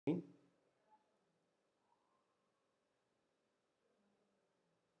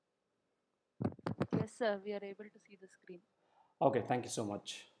we are able to see the screen. Okay, thank you so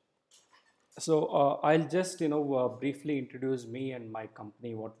much. So I'll just briefly introduce me and my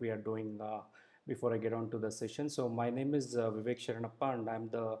company, what we are doing before I get on to the session. So my name is Vivek Sharanappa, and I'm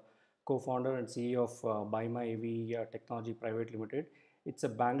the co-founder and CEO of Buy My EV Technology Private Limited. It's a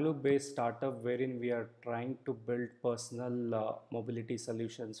Bangalore-based startup wherein we are trying to build personal mobility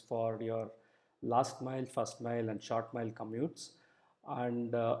solutions for your last mile, first mile, and short mile commutes.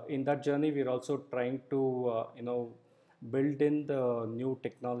 And in that journey, we're also trying to build in the new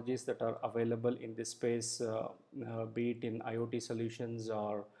technologies that are available in this space, be it in IoT solutions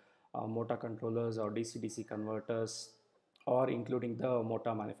or motor controllers or DC-DC converters, or including the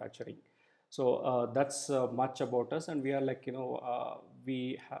motor manufacturing. So that's much about us, and we are like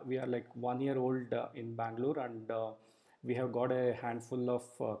we are like 1 year old in Bangalore, and we have got a handful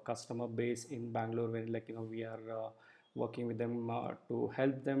of customer base in Bangalore, where we are working with them to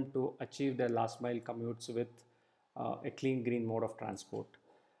help them to achieve their last mile commutes with a clean green mode of transport.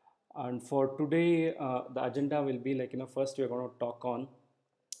 And for today, the agenda will be first we're going to talk on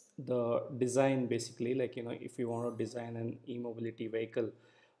the design, basically, if you want to design an e-mobility vehicle,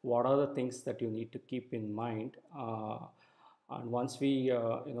 what are the things that you need to keep in mind. And once we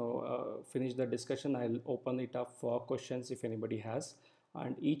finish the discussion, I'll open it up for questions if anybody has.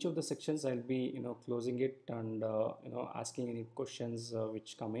 And each of the sections I'll be closing it and asking any questions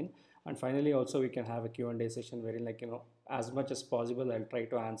which come in. And finally also we can have a Q&A session wherein as much as possible I'll try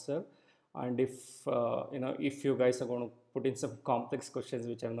to answer. And if if you guys are going to put in some complex questions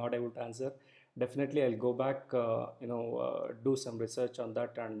which I'm not able to answer, definitely I'll go back do some research on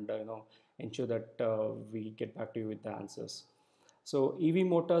that, and ensure that we get back to you with the answers. So EV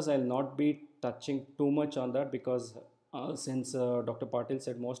motors, I'll not be touching too much on that, because since Dr. Patil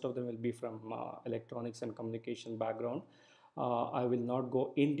said most of them will be from electronics and communication background, I will not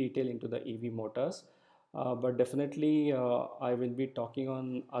go in detail into the EV motors. But definitely I will be talking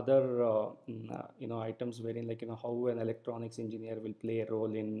on other items wherein how an electronics engineer will play a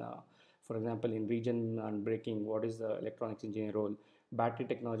role in for example, in region and braking, what is the electronics engineer role? Battery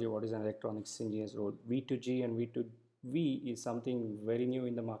technology, what is an electronics engineer's role? V2G and V2V is something very new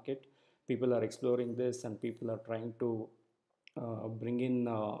in the market. People are exploring this, and people are trying to bring in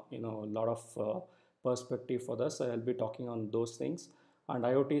a lot of perspective for this. I'll be talking on those things. And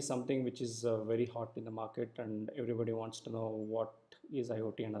IoT is something which is very hot in the market, and everybody wants to know what is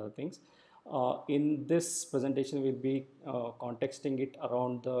IoT and other things. In this presentation, we'll be contexting it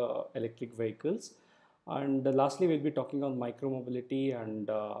around the electric vehicles. And lastly, we'll be talking on micromobility and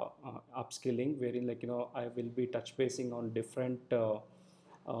upskilling, wherein I will be touch basing on different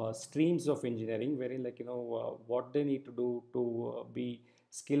streams of engineering, wherein what they need to do to be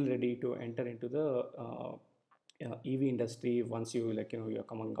skill ready to enter into the EV industry once you you're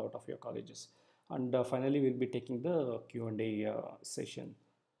coming out of your colleges. And finally, we'll be taking the Q&A session.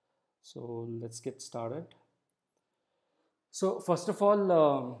 So let's get started. So first of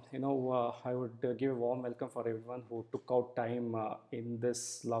all, I would give a warm welcome for everyone who took out time in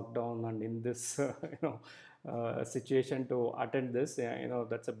this lockdown and in this, situation to attend this.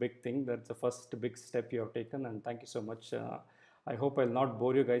 That's a big thing. That's the first big step you have taken, and thank you so much. I hope I'll not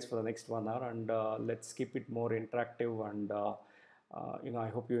bore you guys for the next 1 hour, and let's keep it more interactive. And I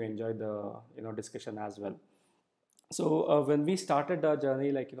hope you enjoy the discussion as well. So when we started our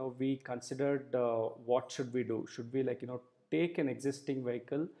journey, we considered what should we do? Should we take an existing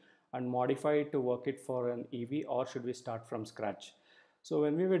vehicle and modify it to work it for an EV, or should we start from scratch? So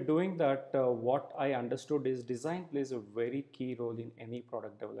when we were doing that, what I understood is design plays a very key role in any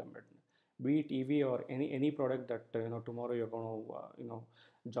product development, be it EV or any product that tomorrow you're going to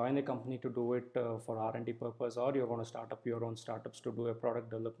join a company to do it for R&D purpose, or you're going to start up your own startups to do a product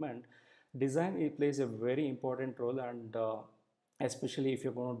development. Design, it plays a very important role, and especially if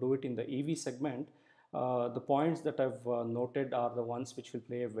you're going to do it in the EV segment, the points that I've noted are the ones which will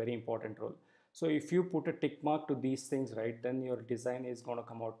play a very important role. So if you put a tick mark to these things, right, then your design is going to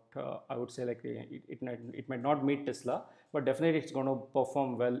come out, I would say it might not meet Tesla, but definitely it's going to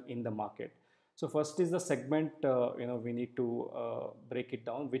perform well in the market. So first is the segment, we need to break it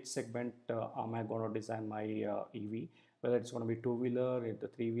down. Which segment am I going to design my EV? Whether it's going to be two-wheeler, the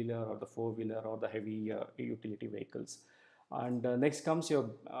three-wheeler, or the four-wheeler, or the heavy utility vehicles. And next comes your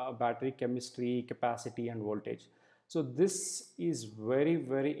battery chemistry, capacity, and voltage. So this is very,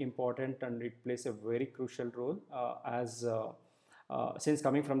 very important, and it plays a very crucial role. As since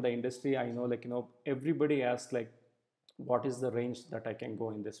coming from the industry, I know everybody asks what is the range that I can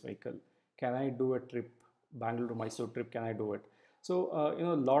go in this vehicle? Can I do a trip, Bangalore to Mysore trip? Can I do it? So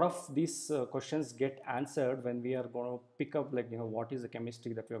a lot of these questions get answered when we are going to pick up what is the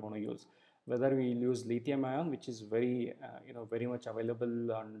chemistry that we are going to use, whether we use lithium ion, which is very very much available,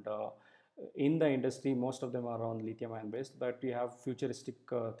 and in the industry most of them are on lithium ion based, but we have futuristic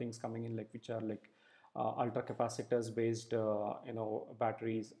things coming in, like which are like ultra capacitors based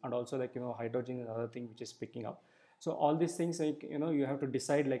batteries, and also like hydrogen is another thing which is picking up. So all these things, like you have to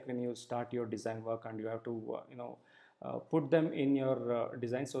decide, like when you start your design work, and you have to put them in your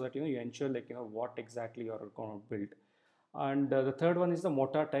design, so that you ensure like what exactly you're going to build. And the third one is the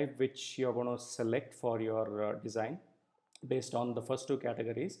motor type which you're going to select for your design, based on the first two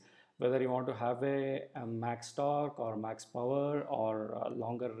categories, whether you want to have a max torque or max power or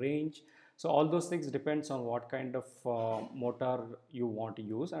longer range. So all those things depends on what kind of motor you want to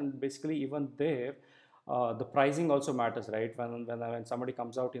use. And basically even there, the pricing also matters, right? When somebody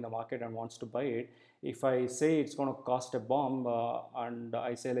comes out in the market and wants to buy it, if I say it's going to cost a bomb, and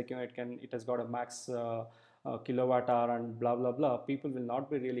I say like it has got a max kilowatt hour and blah blah blah, people will not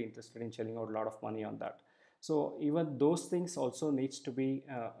be really interested in shelling out a lot of money on that. So even those things also needs to be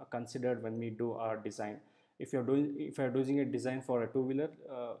considered when we do our design. If you're doing a design for a two wheeler,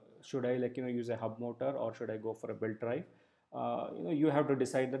 should I like use a hub motor, or should I go for a belt drive? You have to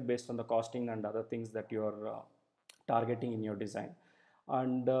decide that based on the costing and other things that you're targeting in your design.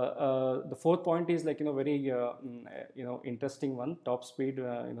 And the fourth point is like very interesting one: top speed,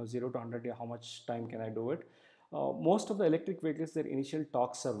 0 to 100, how much time can I do it? Most of the electric vehicles, their initial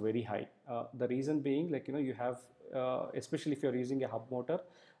torques are very high. The reason being, like you have, especially if you're using a hub motor,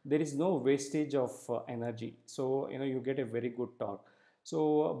 there is no wastage of energy, so you get a very good torque.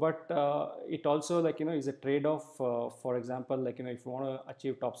 So but it also like is a trade-off. For example, like if you want to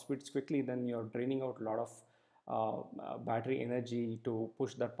achieve top speeds quickly, then you're draining out a lot of battery energy to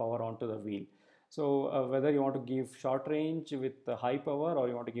push that power onto the wheel. So whether you want to give short range with high power, or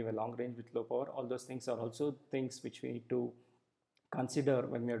you want to give a long range with low power, all those things are also things which we need to consider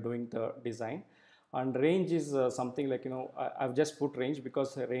when we are doing the design. And range is something like I've just put range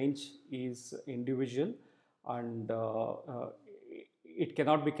because range is individual, and it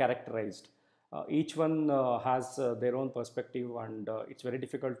cannot be characterized. Each one has their own perspective, and it's very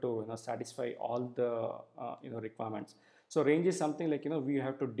difficult to satisfy all the requirements. So range is something like we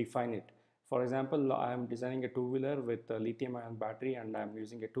have to define it. For example, I am designing a two wheeler with a lithium ion battery, and I'm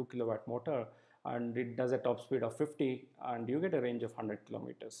using a 2 kilowatt motor, and it does a top speed of 50, and you get a range of 100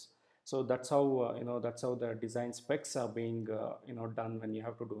 kilometers. So that's how that's how the design specs are being done when you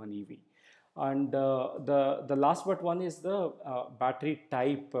have to do an EV. And the last but one is the battery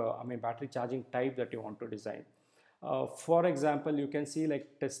type, battery charging type that you want to design. For example, you can see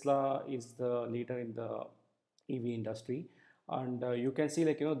like Tesla is the leader in the EV industry, and you can see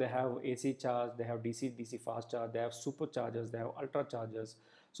like they have AC charge, they have DC fast charge, they have superchargers, they have ultra chargers.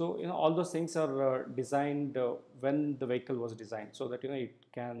 So all those things are designed when the vehicle was designed, so that it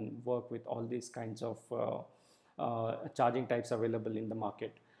can work with all these kinds of charging types available in the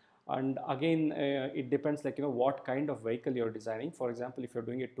market. And again, it depends like what kind of vehicle you're designing. For example, if you're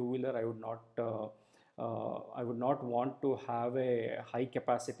doing a two wheeler, I would not want to have a high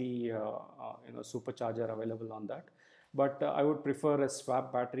capacity supercharger available on that, but I would prefer a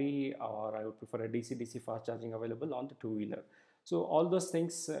swap battery, or I would prefer a DC fast charging available on the two wheeler. So all those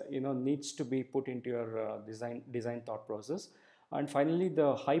things needs to be put into your design thought process. And finally,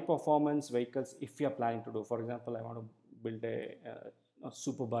 the high performance vehicles, if you are planning to do, for example, I want to build a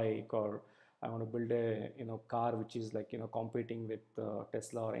super bike, or I want to build a car which is like competing with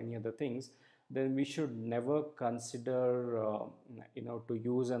Tesla or any other things, then we should never consider to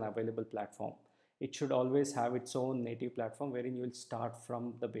use an available platform. It should always have its own native platform, wherein you will start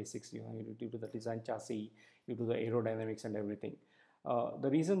from the basics. You do the design chassis, you do the aerodynamics and everything. The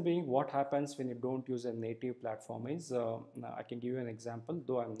reason being, what happens when you don't use a native platform is, I can give you an example,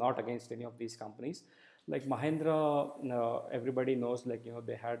 though I'm not against any of these companies. Like Mahindra, everybody knows, like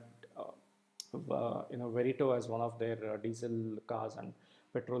they had Verito as one of their diesel cars and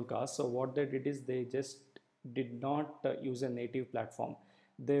petrol cars. So what they did is they just did not use a native platform.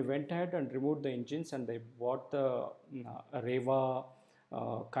 They went ahead and removed the engines, and they bought the Reva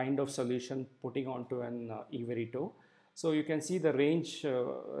kind of solution, putting onto an e-Verito. So you can see the range,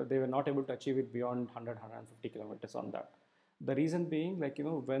 they were not able to achieve it beyond 150 kilometers on that. The reason being, like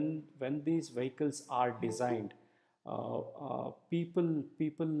when these vehicles are designed, people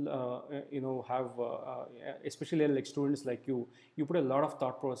have especially like students like you put a lot of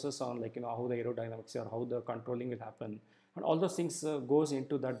thought process on, like how the aerodynamics or how the controlling will happen, and all those things goes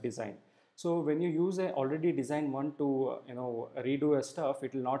into that design. So when you use a already designed one to redo a stuff,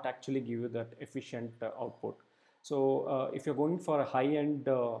 it will not actually give you that efficient output. So if you're going for a high end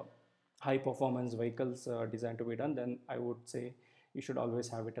high performance vehicles designed to be done, then I would say you should always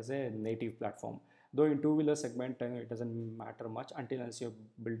have it as a native platform. Though in two-wheeler segment, it doesn't matter much until unless you're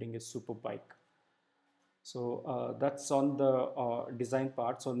building a super bike. So that's on the design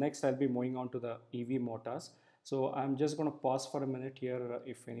part. So next I'll be moving on to the EV motors. So I'm just going to pause for a minute here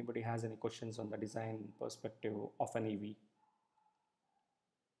if anybody has any questions on the design perspective of an EV.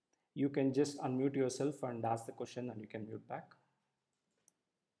 You can just unmute yourself and ask the question, and you can mute back.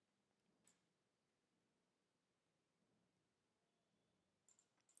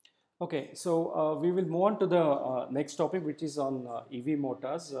 Okay, so we will move on to the next topic, which is on EV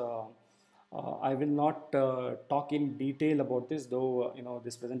motors. I will not talk in detail about this, though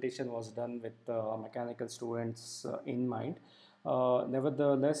this presentation was done with mechanical students in mind.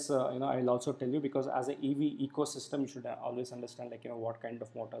 Nevertheless, I'll also tell you, because as an EV ecosystem, you should always understand what kind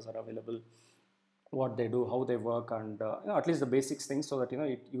of motors are available, what they do, how they work, and at least the basics things, so that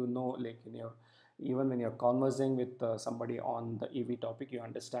like in your, even when you're conversing with somebody on the EV topic, you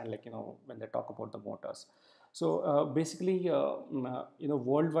understand when they talk about the motors. So basically,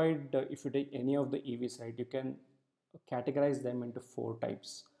 worldwide, if you take any of the EVs, right, you can categorize them into four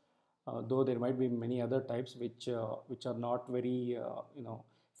types. Though there might be many other types which are not very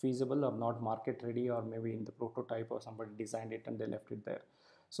feasible or not market ready, or maybe in the prototype or somebody designed it and they left it there.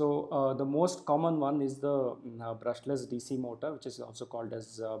 So the most common one is the brushless DC motor, which is also called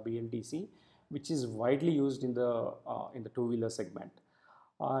as BLDC, which is widely used in the two-wheeler segment.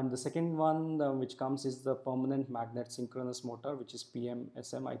 And the second one which comes is the permanent magnet synchronous motor, which is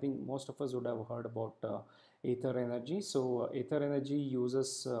PMSM. I think most of us would have heard about Ether Energy. So Ether Energy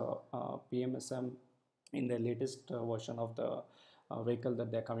uses PMSM in the latest version of the vehicle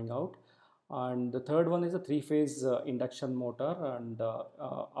that they're coming out. And the third one is a three-phase induction motor, and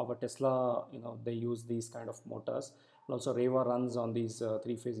our Tesla, they use these kind of motors. And also Reva runs on these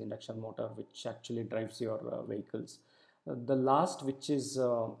three-phase induction motor, which actually drives your vehicles. The last, which is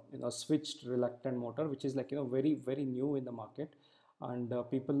switched reluctant motor, which is very very new in the market, and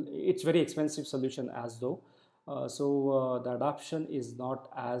people, it's very expensive solution as though. So the adoption is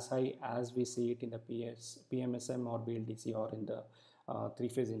not as high as we see it in the PMSM or BLDC, or in the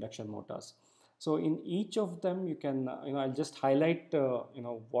three-phase induction motors. So in each of them, you can, I'll just highlight,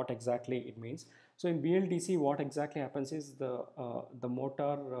 what exactly it means. So in BLDC, what exactly happens is the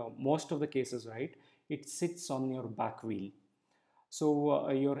motor, most of the cases, right, it sits on your back wheel. So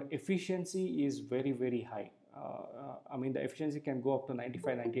your efficiency is very very high. I mean, the efficiency can go up to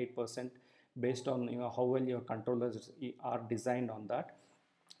 95-98% based on how well your controllers are designed on that.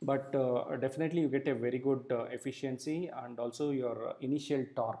 But definitely you get a very good efficiency, and also your initial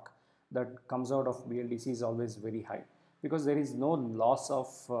torque that comes out of BLDC is always very high, because there is no loss of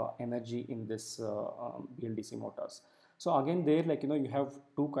energy in this BLDC motors. So again, there, you have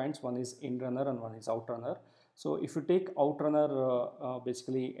two kinds. One is in runner and one is out runner. So if you take outrunner,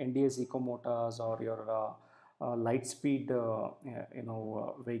 basically NDS eco motors, or your light speed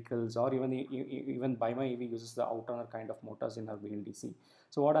vehicles, or even by my EV uses the outrunner kind of motors in our BLDC.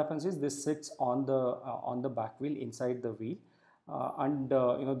 So what happens is, this sits on the back wheel, inside the wheel, and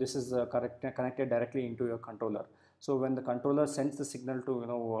this is connected directly into your controller. So when the controller sends the signal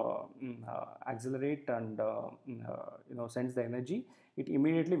to accelerate, and sends the energy, it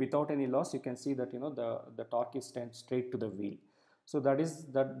immediately, without any loss, you can see that the torque is sent straight to the wheel. So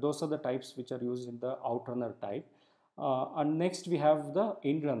those are the types which are used in the outrunner type. And next we have the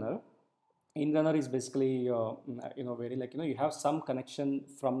in runner. In runner is basically very you have some connection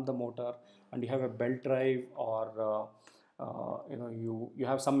from the motor, and you have a belt drive, or you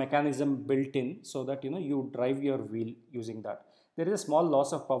have some mechanism built in, so that you drive your wheel using that. There is a small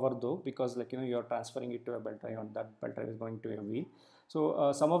loss of power though, because you're transferring it to a belt drive, and that belt drive is going to a wheel.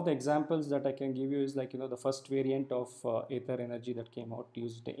 So some of the examples that I can give you is the first variant of Ether Energy that came out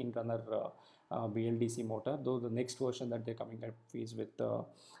used in runner BLDC motor, though the next version that they're coming up is with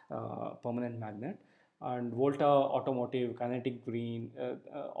permanent magnet. And Volta Automotive, Kinetic Green,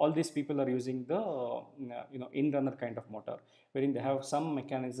 all these people are using the in runner kind of motor, wherein they have some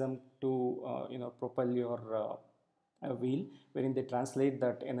mechanism to propel your wheel, wherein they translate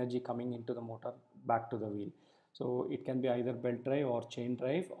that energy coming into the motor back to the wheel. So it can be either belt drive or chain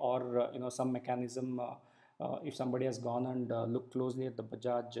drive, or some mechanism. If somebody has gone and looked closely at the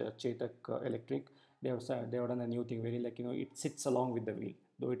Bajaj Chetak electric, they have done a new thing, where it sits along with the wheel,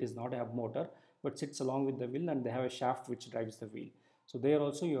 though it is not a hub motor, but sits along with the wheel, and they have a shaft which drives the wheel. So there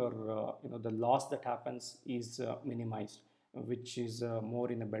also your the loss that happens is minimized, which is more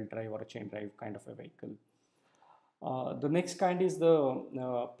in a belt drive or a chain drive kind of a vehicle. The next kind is the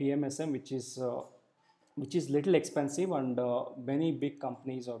PMSM, which is which is little expensive, and many big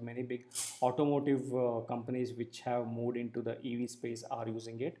companies or many big automotive companies which have moved into the EV space are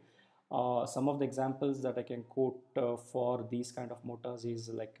using it. Some of the examples that I can quote for these kind of motors is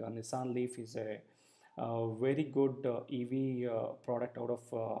like Nissan Leaf is a very good EV product out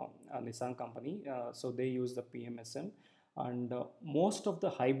of a Nissan company. So they use the PMSM, and most of the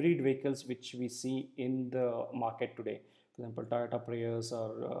hybrid vehicles which we see in the market today, for example, Toyota Prius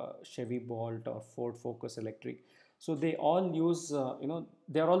or Chevy Bolt or Ford Focus Electric. So they all use,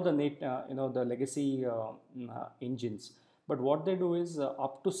 they are all the the legacy engines. But what they do is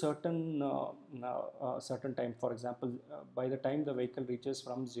up to certain time. For example, by the time the vehicle reaches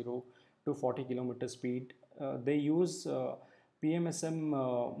from 0 to 40 kilometer speed, they use PMSM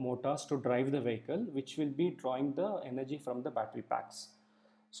motors to drive the vehicle, which will be drawing the energy from the battery packs.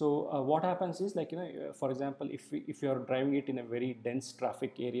 So what happens is, like, for example, if you are driving it in a very dense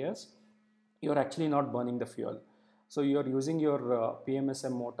traffic areas, you're actually not burning the fuel. So you're using your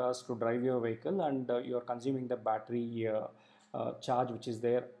PMSM motors to drive your vehicle, and you're consuming the battery charge which is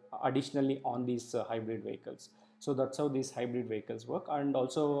there additionally on these hybrid vehicles. So that's how these hybrid vehicles work. And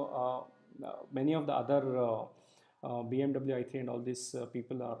also many of the other BMW i3 and all these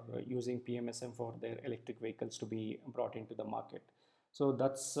people are using PMSM for their electric vehicles to be brought into the market. So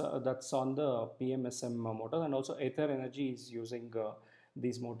that's on the PMSM motor. And also Ether Energy is using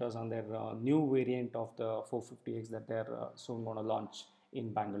these motors on their new variant of the 450X that they're soon going to launch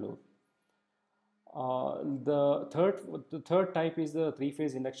in Bangalore. The third type is the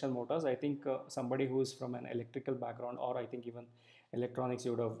three-phase induction motors. I think somebody who is from an electrical background, or I think even electronics,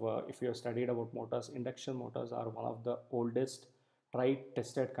 you would have, if you have studied about motors, induction motors are one of the oldest, tried,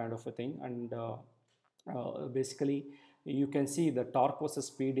 tested kind of a thing. And basically, you can see the torque versus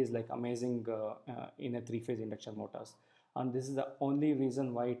speed is like amazing in a three-phase induction motors. And this is the only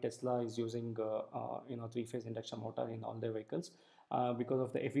reason why Tesla is using three-phase induction motor in all their vehicles, because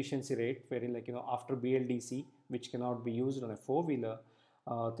of the efficiency rate, wherein, like, after BLDC, which cannot be used on a four-wheeler,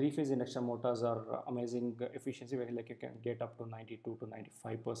 three-phase induction motors are amazing efficiency, where like you can get up to 92 to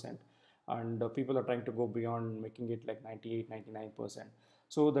 95%, and people are trying to go beyond, making it like 98, 99%.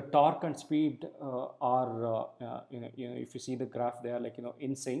 So the torque and speed are if you see the graph, they are like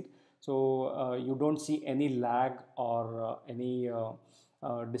in sync. So you don't see any lag or any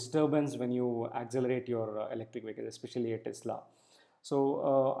disturbance when you accelerate your electric vehicle, especially a Tesla.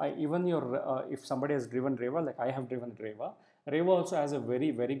 So even your if somebody has driven Reva, like I have driven Reva, Reva also has a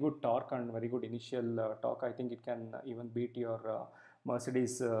very good torque and very good initial torque. I think it can even beat your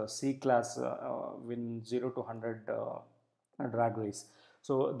Mercedes C class win 0 to 100 drag race.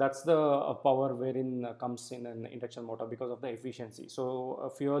 So that's the power wherein comes in an induction motor because of the efficiency.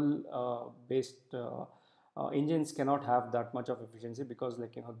 So fuel based engines cannot have that much of efficiency, because,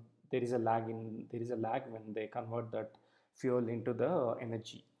 like, there is a lag when they convert that fuel into the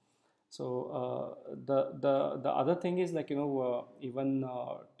energy. So the other thing is, like, even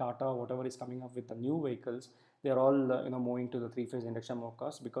Tata, whatever is coming up with the new vehicles, they are all moving to the three-phase induction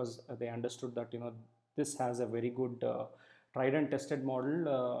motors, because they understood that this has a very good tried and tested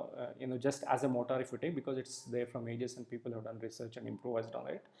model, just as a motor, if you take, because it's there from ages and people have done research and improvised on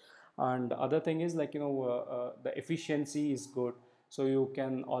it. And other thing is, like, the efficiency is good, so you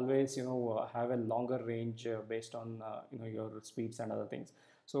can always have a longer range based on your speeds and other things.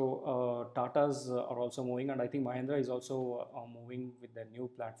 So Tatas are also moving, and I think Mahindra is also moving with their new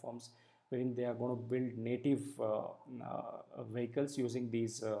platforms, wherein they are going to build native vehicles using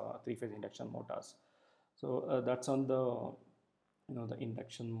these three-phase induction motors. So that's on the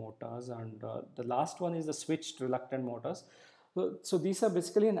induction motors. And the last one is the switched reluctant motors. So these are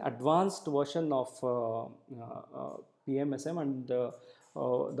basically an advanced version of PMSM, and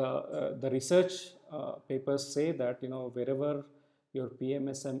the research papers say that wherever your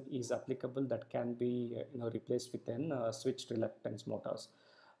PMSM is applicable, that can be replaced with an switched reluctance motors.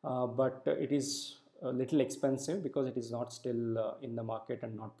 But it is a little expensive, because it is not still in the market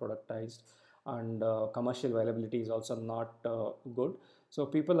and not productized, and commercial availability is also not good. So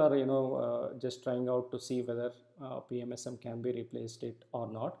people are just trying out to see whether PMSM can be replaced it or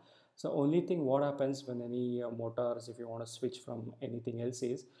not. So only thing what happens when any motors, if you want to switch from anything else,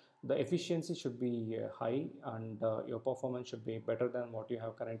 is the efficiency should be high, and your performance should be better than what you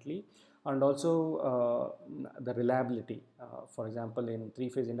have currently, and also the reliability. For example, in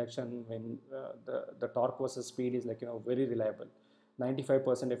three-phase induction, when the torque versus speed is like very reliable,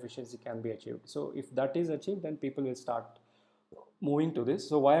 95% efficiency can be achieved. So if that is achieved, then people will start moving to this.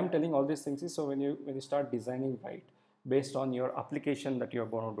 So why I'm telling all these things is, so when you start designing right, based on your application that you're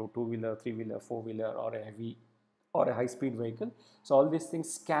going to do, two-wheeler, three-wheeler, four-wheeler, or a heavy or a high speed vehicle. So all these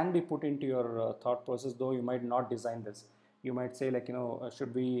things can be put into your thought process, though you might not design this. You might say like,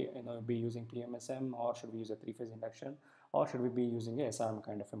 should we, be using PMSM, or should we use a three phase induction, or should we be using a SRM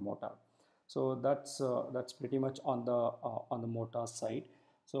kind of a motor. So that's pretty much on the motor side.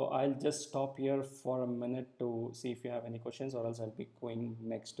 So I'll just stop here for a minute to see if you have any questions, or else I'll be going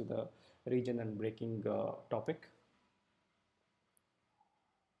next to the region and braking topic.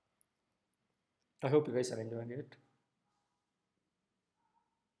 I hope you guys are enjoying it.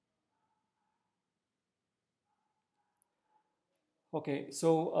 Okay,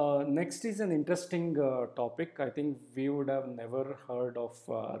 so next is an interesting topic. I think we would have never heard of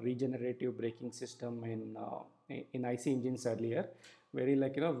regenerative braking system in IC engines earlier. Very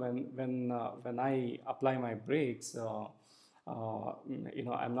like, when I apply my brakes,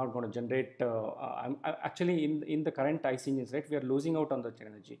 I'm not going to generate. Actually in the current IC engines, right? We are losing out on the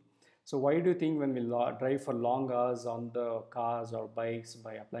energy. So why do you think when we drive for long hours on the cars or bikes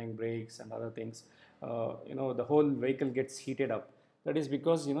by applying brakes and other things, the whole vehicle gets heated up? That is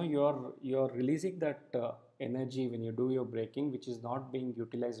because you're releasing that energy when you do your braking, which is not being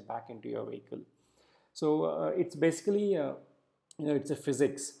utilized back into your vehicle. So it's basically it's a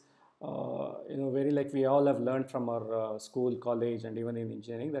physics. Very like we all have learned from our school, college, and even in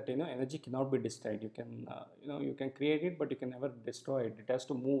engineering, that energy cannot be destroyed. You can you can create it, but you can never destroy it. It has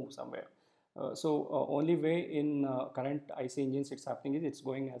to move somewhere. So only way in current IC engines it's happening is it's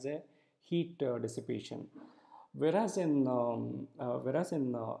going as a heat dissipation. Whereas in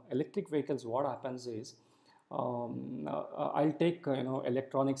electric vehicles, what happens is, I'll take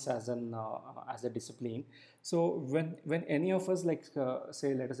electronics as a discipline. So when any of us, like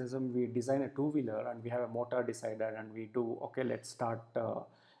say, let us assume we design a two wheeler and we have a motor decided, and we do, okay, let's start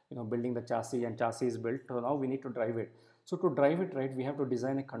building the chassis, and chassis is built. So now we need to drive it. So to drive it right, we have to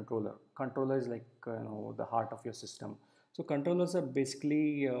design a controller. Controller is like the heart of your system. So controllers are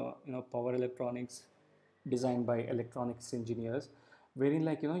basically power electronics designed by electronics engineers, wherein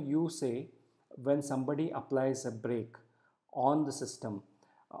like you say, when somebody applies a brake on the system,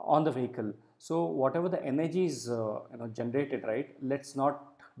 on the vehicle, so whatever the energy is generated, right, let's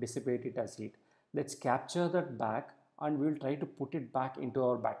not dissipate it as heat. Let's capture that back, and we'll try to put it back into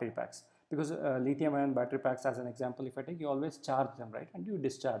our battery packs, because lithium ion battery packs, as an example, if I take, you always charge them, right, and you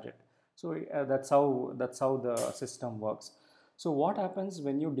discharge it. So that's how the system works. So what happens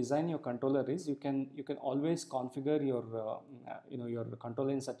when you design your controller is, you can always configure your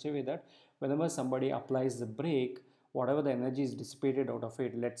controller in such a way that whenever somebody applies the brake, whatever the energy is dissipated out of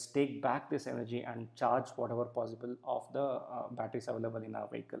it, let's take back this energy and charge whatever possible of the batteries available in our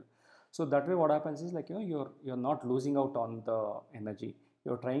vehicle. So that way, what happens is, like you're not losing out on the energy.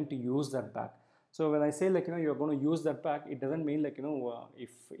 You're trying to use that back. So when I say, like you're going to use that back, it doesn't mean like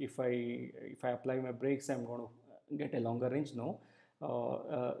if I apply my brakes, I'm going to get a longer range. No,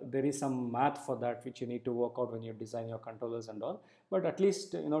 there is some math for that which you need to work out when you design your controllers and all. But at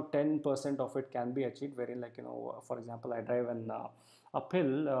least 10% of it can be achieved, wherein like for example, I drive an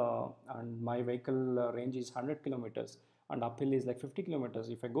uphill, and my vehicle range is 100 kilometers, and uphill is like 50 kilometers.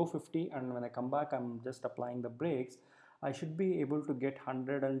 If I go 50 and when I come back I'm just applying the brakes, I should be able to get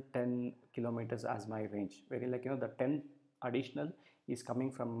 110 kilometers as my range, wherein like the 10 additional is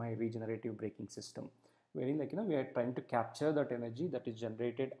coming from my regenerative braking system, wherein like we are trying to capture that energy that is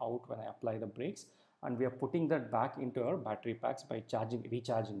generated out when I apply the brakes, and we are putting that back into our battery packs by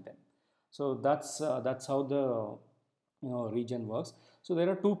recharging them. So that's how the regen works. So there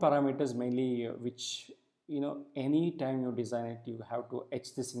are two parameters mainly, which any time you design it, you have to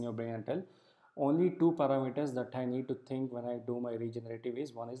etch this in your brain and tell. Only two parameters that I need to think when I do my regenerative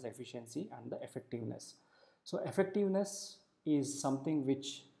is, one is the efficiency and the effectiveness. So effectiveness is something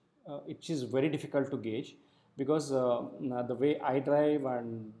which is very difficult to gauge, because the way I drive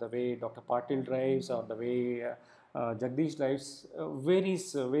and the way Dr. Patil drives, or the way Jagdish drives,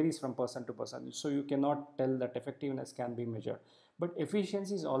 varies from person to person. So you cannot tell that effectiveness can be measured, but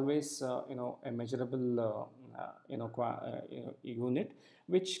efficiency is always a measurable unit,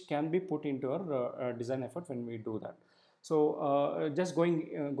 which can be put into our design effort when we do that. So just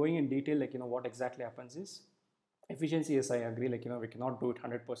going in detail, like what exactly happens is, efficiency, yes, I agree, like we cannot do it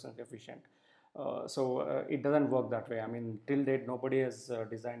 100% efficient. So it doesn't work that way. I mean, till date nobody has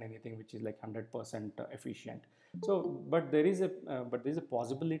designed anything which is like 100% efficient. So but there is a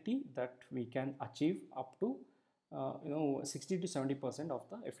possibility that we can achieve up to 60 to 70% of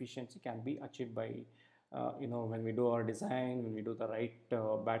the efficiency can be achieved by when we do our design, when we do the right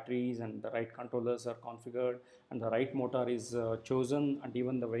batteries, and the right controllers are configured, and the right motor is chosen, and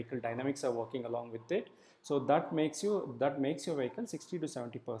even the vehicle dynamics are working along with it. So that makes your vehicle 60 to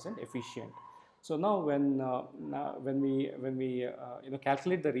 70% efficient. So now when we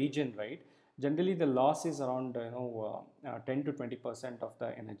calculate the region, right? Generally, the loss is around 10 to 20% of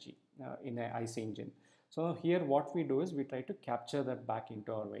the energy in an IC engine. So here, what we do is we try to capture that back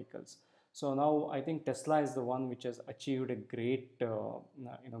into our vehicles. So now I think Tesla is the one which has achieved a great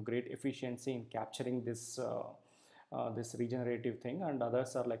efficiency in capturing this regenerative thing, and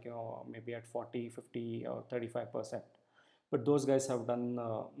others are like maybe at 40, 50, or 35%. But those guys have done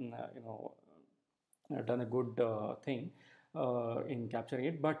a good thing in capturing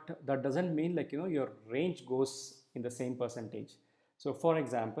it, but that doesn't mean like your range goes in the same percentage. So for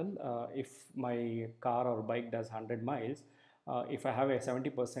example, if my car or bike does 100 miles, if I have a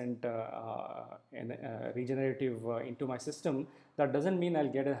 70% regenerative into my system, that doesn't mean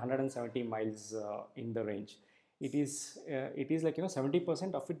I'll get 170 miles in the range. It is like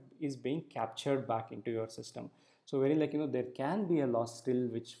 70% of it is being captured back into your system. So very like there can be a loss still,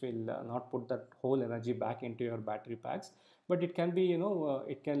 which will not put that whole energy back into your battery packs, but it can be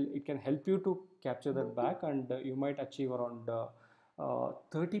it can help you to capture that back, and you might achieve around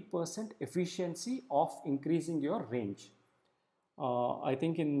 30% efficiency of increasing your range. I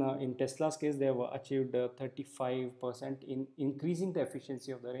think in Tesla's case, they have achieved 35% in increasing the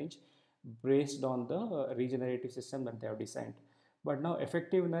efficiency of the range based on the regenerative system that they have designed. But now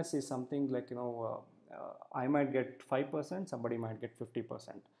effectiveness is something like I might get 5%, somebody might get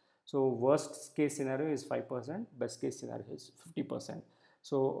 50%. So worst case scenario is 5%, best case scenario is 50%.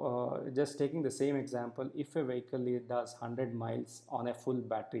 So just taking the same example, if a vehicle does 100 miles on a full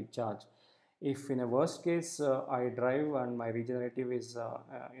battery charge, if in a worst case I drive and my regenerative is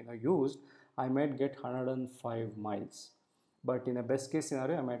used, I might get 105 miles. But in a best case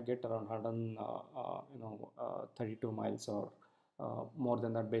scenario, I might get around 32 miles or more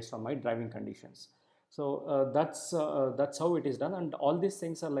than that based on my driving conditions. So that's how it is done, and all these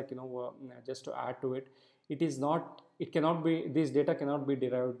things are like just to add to it, it cannot be, this data cannot be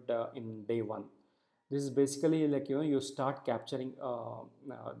derived in day one. This is basically like you start capturing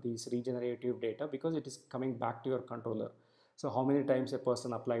these regenerative data because it is coming back to your controller. So how many times a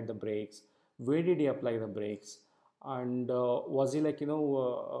person applied the brakes, where did he apply the brakes, and was he like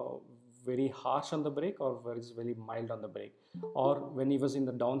very harsh on the brake, or was he very mild on the brake, or when he was in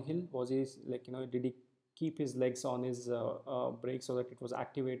the downhill, was he like did he keep his legs on his brake so that it was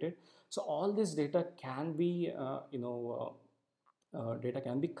activated. So all this data can be data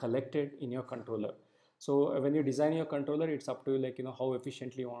can be collected in your controller. So when you design your controller, it's up to you like how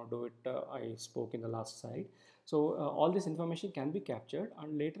efficiently you want to do it. I spoke in the last slide. So all this information can be captured,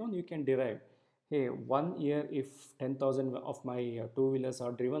 and later on you can derive, hey, 1 year if 10,000 of my two-wheelers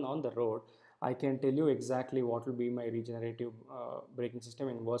are driven on the road, I can tell you exactly what will be my regenerative braking system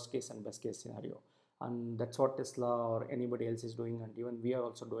in worst case and best case scenario. And that's what Tesla or anybody else is doing, and even we are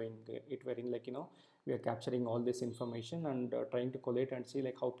also doing it, wherein like we are capturing all this information and trying to collate and see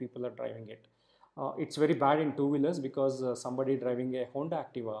like how people are driving it. It's very bad in two-wheelers because somebody driving a Honda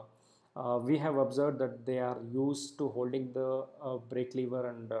Activa, we have observed that they are used to holding the brake lever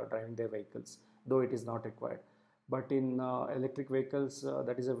and driving their vehicles, though it is not required. But in electric vehicles,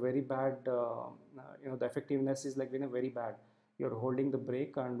 that is a very bad, the effectiveness is like very bad. You're holding the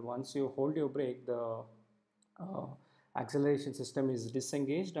brake, and once you hold your brake, the uh, acceleration system is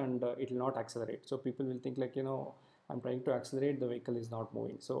disengaged, and it will not accelerate. So people will think like I'm trying to accelerate, the vehicle is not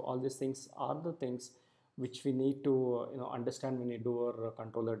moving. So all these things are the things which we need to understand when we do our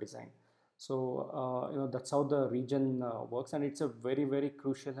controller design. So that's how the region works, and it's a very very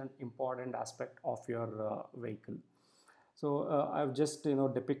crucial and important aspect of your vehicle. So I've just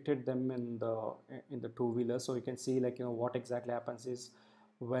depicted them in the two-wheeler, so you can see like what exactly happens is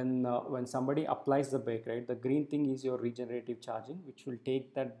when somebody applies the brake, right, the green thing is your regenerative charging, which will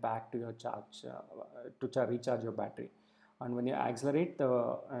take that back to your charge to recharge your battery. And when you accelerate,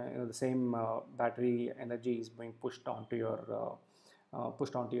 the same battery energy is being pushed onto your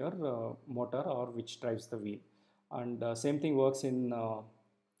motor, or which drives the wheel. And same thing works in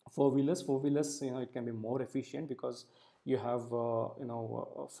four-wheelers. It can be more efficient because you have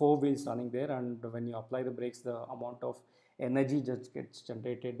four wheels running there, and when you apply the brakes, the amount of energy that gets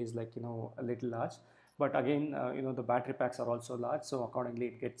generated is like a little large. But again, the battery packs are also large, so accordingly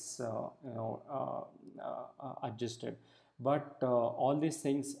it gets adjusted. But all these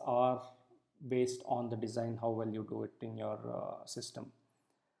things are based on the design, how well you do it in your system.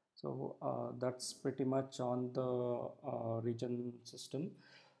 So that's pretty much on the region system.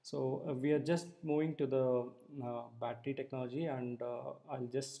 So we are just moving to the battery technology, and I'll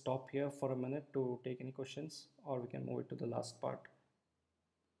just stop here for a minute to take any questions, or we can move it to the last part.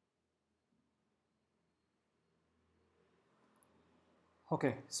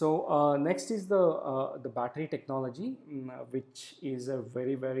 Okay, so next is the battery technology, which is a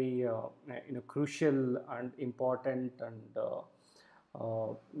very very crucial and important and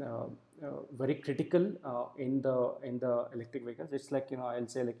very critical in the electric vehicles. It's like, I'll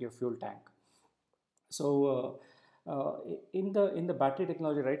say, like your fuel tank. So in the battery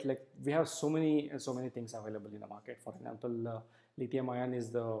technology, right, like we have so many things available in the market. For example, lithium ion is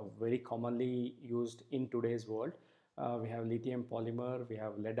the very commonly used in today's world. We have lithium polymer, we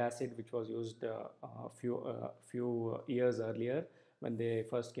have lead acid, which was used a few years earlier when they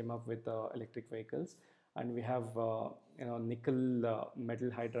first came up with electric vehicles. And we have nickel metal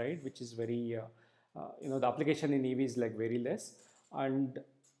hydride, which is very the application in EV is like very less. And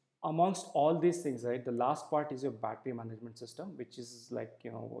amongst all these things, right, the last part is your battery management system, which is like,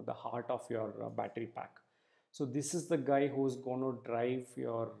 the heart of your battery pack. So this is the guy who's going to drive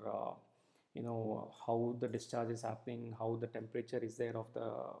your how the discharge is happening, how the temperature is there of the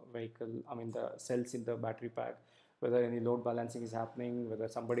vehicle, I mean the cells in the battery pack, whether any load balancing is happening, whether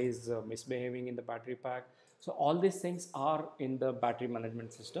somebody is misbehaving in the battery pack. So all these things are in the battery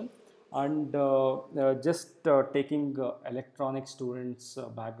management system. And just taking electronic students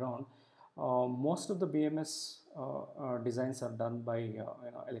background, most of the BMS designs are done by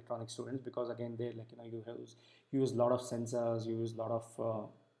electronic students, because again they, like, you use a lot of sensors, you use a lot of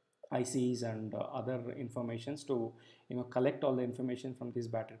ICs and other informations to collect all the information from these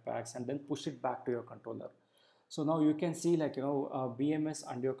battery packs and then push it back to your controller. So now you can see, like, BMS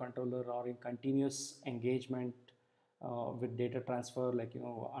and your controller are in continuous engagement with data transfer, like,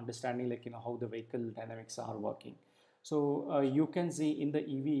 understanding, like, how the vehicle dynamics are working. So you can see in the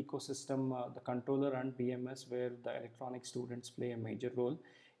EV ecosystem, the controller and BMS, where the electronic students play a major role,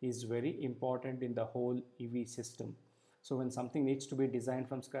 is very important in the whole EV system. So when something needs to be designed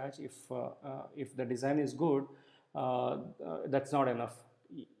from scratch, if the design is good, that's not enough.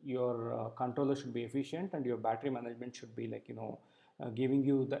 Your controller should be efficient, and your battery management should be, like, giving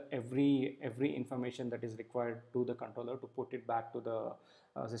you the every information that is required to the controller to put it back to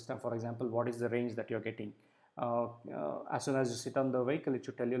the system. For example, what is the range that you're getting? As soon as you sit on the vehicle, it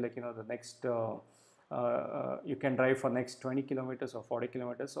should tell you, like, the next you can drive for next 20 kilometers or 40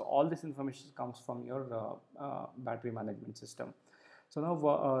 kilometers. So all this information comes from your battery management system. So now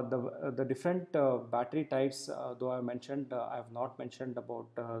the different battery types, though I mentioned, I have not mentioned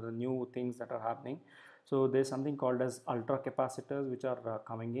about the new things that are happening. So there's something called as ultra capacitors, which are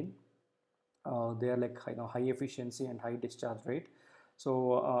coming in. They are like, high efficiency and high discharge rate.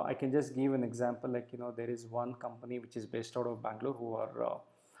 So I can just give an example, like, there is one company which is based out of Bangalore,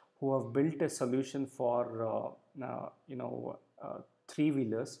 who have built a solution for three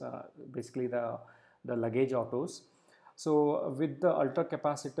wheelers, basically the luggage autos. So with the ultra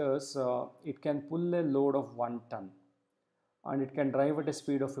capacitors, it can pull a load of 1 ton, and it can drive at a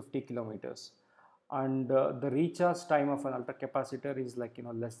speed of 50 kilometers. And the recharge time of an ultra capacitor is, like,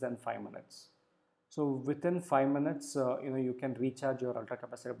 less than 5 minutes. So within 5 minutes, you can recharge your ultra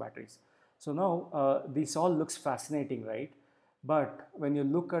capacitor batteries. So now this all looks fascinating, right? But when you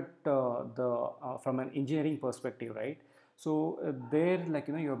look at the from an engineering perspective, right? So there, like,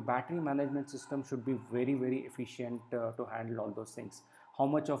 your battery management system should be very very efficient to handle all those things. How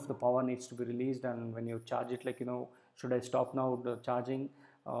much of the power needs to be released, and when you charge it, like, should I stop now the charging?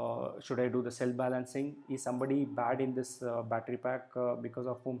 Should I do the cell balancing? Is somebody bad in this battery pack, because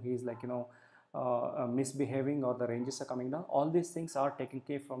of whom he is, like, misbehaving, or the ranges are coming down? All these things are taken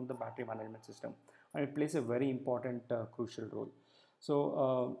care from the battery management system, and it plays a very important crucial role.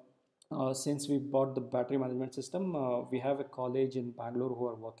 So since we bought the battery management system, we have a college in Bangalore who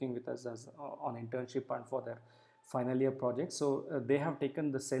are working with us as on internship and for their final year project. So they have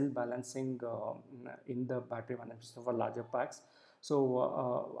taken the cell balancing in the battery management system for larger packs.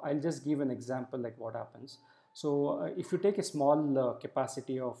 So I'll just give an example, like what happens. So if you take a small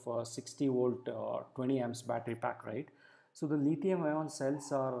capacity of 60 volt 20 amps battery pack, right? So the lithium ion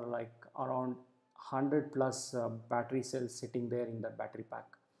cells are like around 100 plus battery cells sitting there in that battery pack.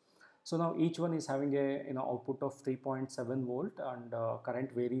 So now each one is having a output of 3.7 volt, and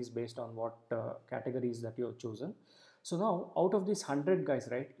current varies based on what categories that you have chosen. So now out of these 100 guys,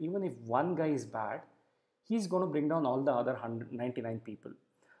 right, even if one guy is bad, he's going to bring down all the other 199 people.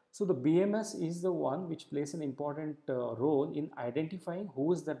 So the BMS is the one which plays an important role in identifying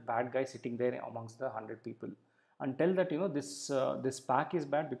who is that bad guy sitting there amongst the 100 people, and tell that, this pack is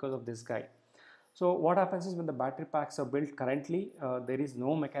bad because of this guy. So what happens is, when the battery packs are built currently, there is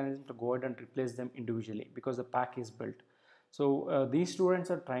no mechanism to go ahead and replace them individually because the pack is built. So these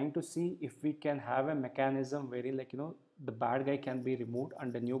students are trying to see if we can have a mechanism wherein, like, the bad guy can be removed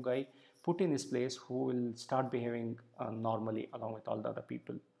and the new guy put in his place who will start behaving normally along with all the other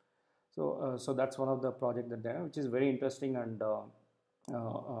people. So that's one of the project that there, which is very interesting and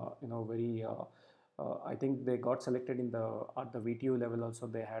very. I think they got selected in the at the VTU level also.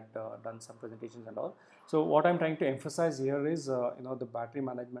 They had done some presentations and all. So what I'm trying to emphasize here is the battery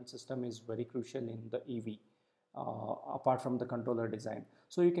management system is very crucial in the EV. Apart from the controller design,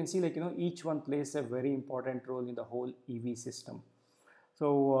 so you can see each one plays a very important role in the whole EV system.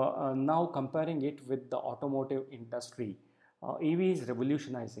 So now comparing it with the automotive industry, EV is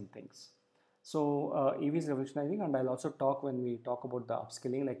revolutionizing things. So EV is revolutionizing, and I'll also talk when we talk about the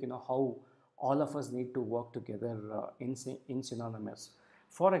upskilling, how all of us need to work together in synonymous.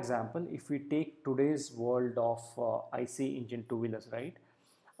 For example, if we take today's world of IC engine two-wheelers, right?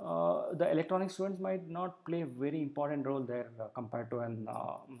 The electronic students might not play a very important role there compared to an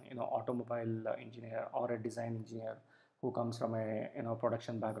automobile engineer or a design engineer who comes from a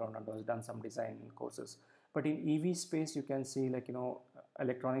production background and has done some design courses. But in EV space, you can see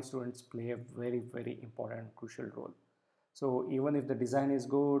electronic students play a very important crucial role. So even if the design is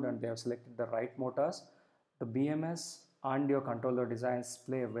good and they have selected the right motors, the BMS and your controller designs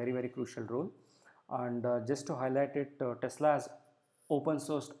play a very crucial role. And just to highlight it, Tesla has open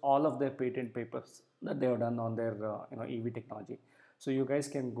sourced all of their patent papers that they have done on their EV technology. So you guys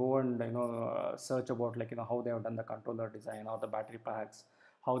can go and search about how they have done the controller design or the battery packs,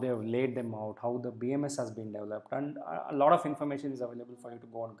 how they have laid them out, how the BMS has been developed, and a lot of information is available for you to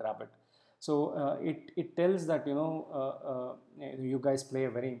go and grab it. So it tells that you guys play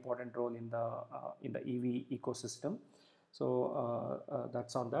a very important role in the EV ecosystem. So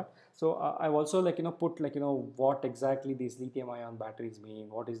that's on that. So I've also put what exactly these lithium ion batteries mean,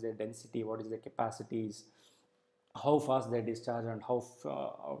 what is their density, what is their capacities, how fast they discharge, and how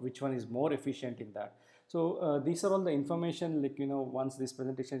which one is more efficient in that. So these are all the information once this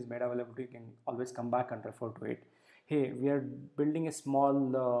presentation is made available, you can always come back and refer to it. Hey, we are building a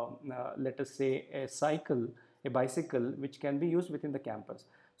small let us say a bicycle which can be used within the campus.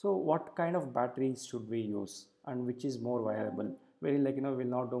 So what kind of batteries should we use and which is more viable, where will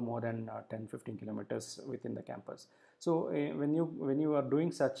not do more than 10-15 kilometers within the campus. So when you are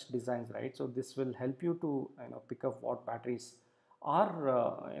doing such designs, right, so this will help you to pick up what batteries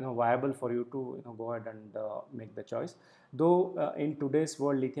are viable for you to go ahead and make the choice. Though in today's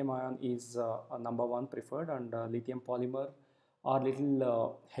world, lithium ion is a number one preferred, and lithium polymer are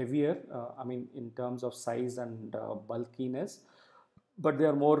little heavier, I mean in terms of size and bulkiness, but they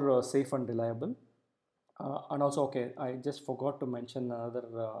are more safe and reliable. And also, okay, I just forgot to mention another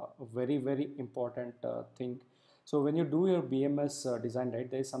very important thing. So when you do your BMS design, right,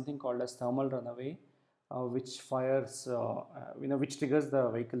 there is something called as thermal runaway, which fires, which triggers the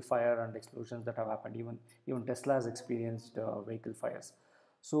vehicle fire and explosions that have happened. Even Tesla has experienced vehicle fires.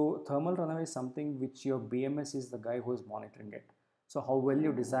 So thermal runaway is something which your BMS is the guy who is monitoring it. So how well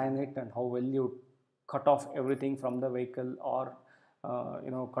you design it and how well you cut off everything from the vehicle, or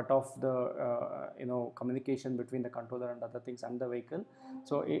cut off the communication between the controller and other things and the vehicle.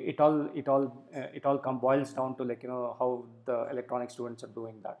 So it all boils down to how the electronic students are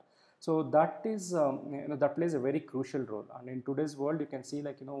doing that. So that is that plays a very crucial role. And in today's world, you can see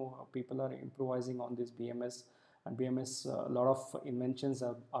people are improvising on this BMS, and BMS, a lot of inventions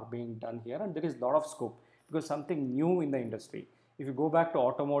are being done here, and there is a lot of scope because something new in the industry. If you go back to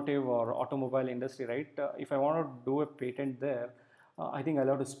automotive or automobile industry, right, if I want to do a patent there, I think I'll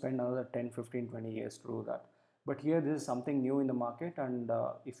have to spend another 10, 15, 20 years to do that. But here, this is something new in the market, and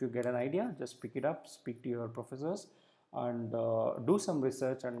if you get an idea, just pick it up, speak to your professors, and do some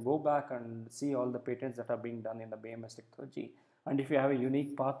research and go back and see all the patents that are being done in the BMS technology. And if you have a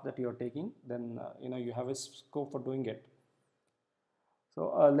unique path that you're taking, then you have a scope for doing it.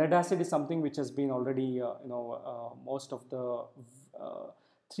 So lead acid is something which has been already, most of the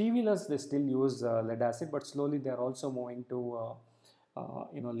three-wheelers, they still use lead acid, but slowly they are also moving to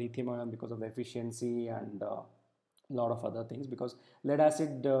lithium ion because of the efficiency and a lot of other things. Because lead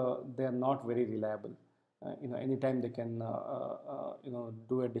acid, they are not very reliable. Anytime they can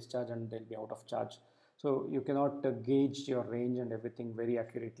do a discharge and they'll be out of charge. So you cannot gauge your range and everything very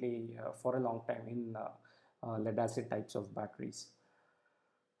accurately for a long time in lead acid types of batteries.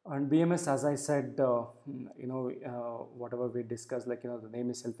 And BMS, as I said, whatever we discussed, the name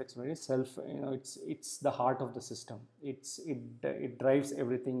is self-explanatory. It's the heart of the system. It drives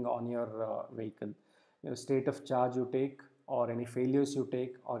everything on your vehicle. State of charge you take, or any failures you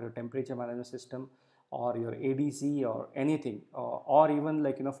take, or your temperature management system, or your ADC, or anything, or even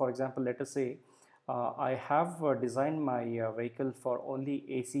for example, let us say I have designed my vehicle for only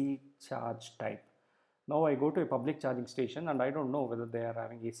AC charge type. Now I go to a public charging station and I don't know whether they are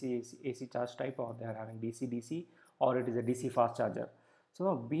having AC charge type, or they are having DC, or it is a DC fast charger. So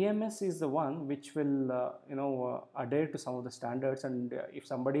now BMS is the one which will adhere to some of the standards, and if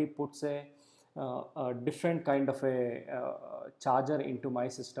somebody puts a different kind of a charger into my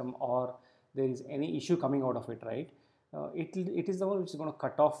system, or there is any issue coming out of it, right? It is the one which is going to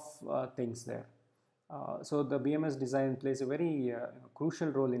cut off things there. So the BMS design plays a very crucial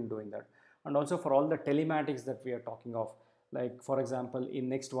role in doing that. And also for all the telematics that we are talking of, like for example, in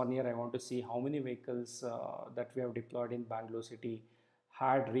next 1 year, I want to see how many vehicles that we have deployed in Bangalore city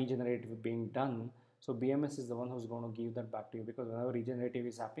had regenerative being done. So BMS is the one who's going to give that back to you, because whenever regenerative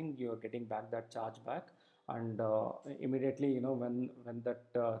is happening, you're getting back that charge back, and immediately, when that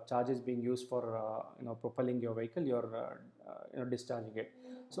charge is being used for propelling your vehicle, you're discharging it.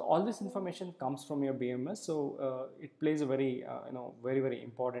 So all this information comes from your BMS. So it plays a very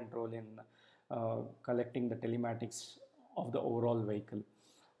important role in collecting the telematics of the overall vehicle.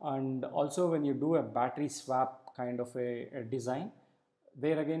 And also when you do a battery swap kind of a design,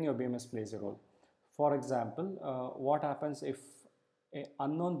 there again your BMS plays a role. For example, what happens if a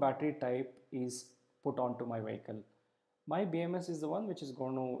unknown battery type is put onto my vehicle? My BMS is the one which is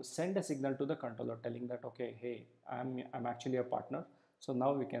going to send a signal to the controller telling that, okay, hey, I'm actually a partner, so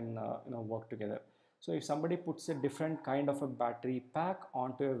now we can work together. So if somebody puts a different kind of a battery pack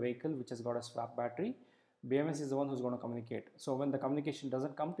onto a vehicle which has got a swap battery, BMS is the one who's going to communicate. So when the communication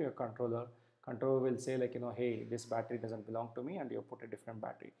doesn't come to your controller will say, like, hey, this battery doesn't belong to me, and you put a different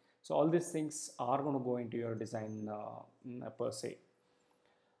battery. So all these things are going to go into your design per se.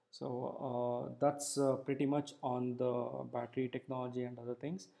 So that's pretty much on the battery technology and other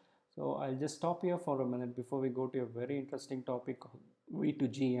things. So I'll just stop here for a minute before we go to a very interesting topic,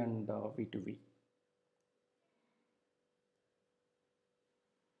 V2G and V2V.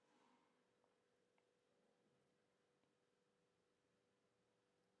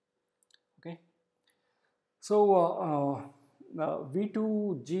 Okay. So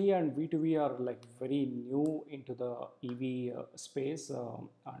V2G and V2V are like very new into the EV space,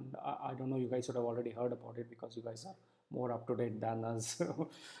 and I don't know, you guys would have already heard about it because you guys are more up to date than us.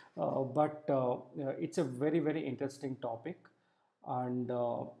 But it's a very interesting topic. And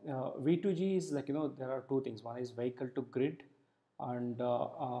V2G is like, there are two things. One is vehicle to grid, and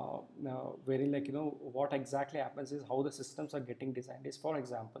wherein, like, what exactly happens is how the systems are getting designed is, for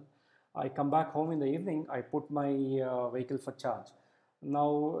example, I come back home in the evening, I put my vehicle for charge.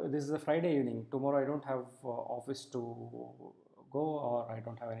 Now this is a Friday evening, tomorrow I don't have office to go, or I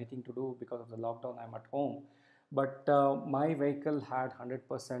don't have anything to do because of the lockdown, I'm at home, but my vehicle had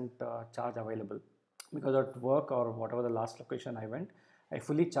 100% charge available, because at work or whatever the last location I went, I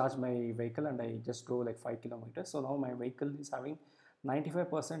fully charged my vehicle and I just drove like 5 kilometers. So now my vehicle is having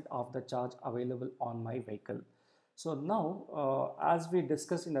 95% of the charge available on my vehicle. So now, as we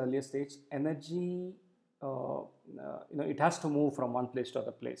discussed in earlier stage, energy, it has to move from one place to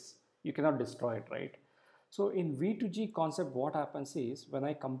other place. You cannot destroy it, right? So in V2G concept, what happens is when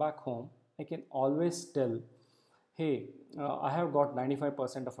I come back home, I can always tell, hey, I have got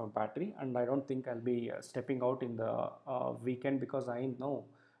 95% of a battery, and I don't think I'll be stepping out in the weekend, because I know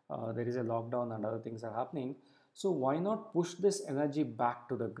there is a lockdown and other things are happening. So why not push this energy back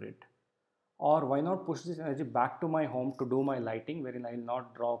to the grid? Or why not push this energy back to my home to do my lighting, wherein I will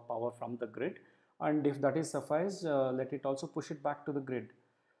not draw power from the grid, and if that is suffice, let it also push it back to the grid.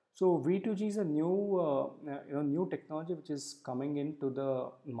 So V2G is a new technology which is coming into the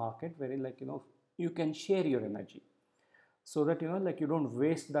market, wherein, like, you can share your energy, so that, like, you don't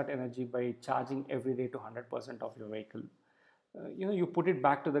waste that energy by charging every day to 100% of your vehicle. You put it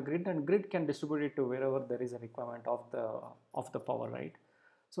back to the grid, and grid can distribute it to wherever there is a requirement of the power, right?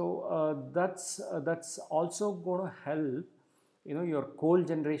 So that's also going to help, your coal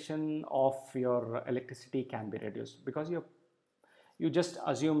generation of your electricity can be reduced, because you just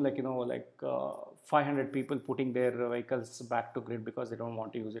assume, like, 500 people putting their vehicles back to grid because they don't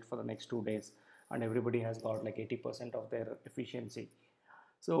want to use it for the next 2 days, and everybody has got like 80% of their efficiency.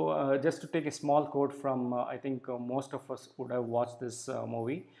 So just to take a small quote from, I think most of us would have watched this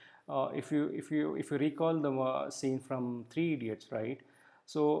movie. If you recall the scene from Three Idiots, right?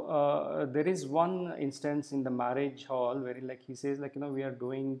 So there is one instance in the marriage hall where, like, he says, like, we are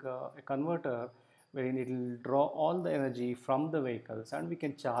doing a converter wherein it will draw all the energy from the vehicles, and we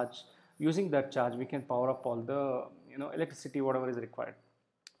can charge. Using that charge, we can power up all the electricity whatever is required.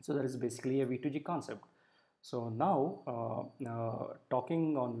 So that is basically a V2G concept. So now,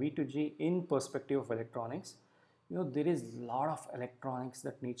 talking on V2G in perspective of electronics, there is a lot of electronics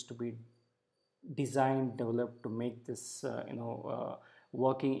that needs to be designed, developed to make this,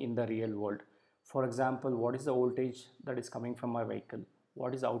 working in the real world. For example, what is the voltage that is coming from my vehicle?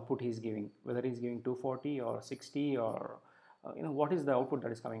 What is the output he's giving? Whether he's giving 240 or 60, or what is the output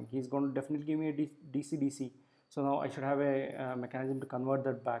that is coming? He's going to definitely give me a DC. So now I should have a mechanism to convert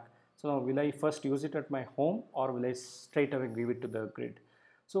that back. So now, will I first use it at my home, or will I straight away give it to the grid?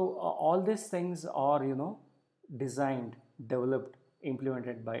 So all these things are designed, developed,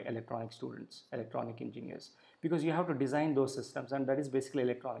 implemented by electronic students, electronic engineers, because you have to design those systems, and that is basically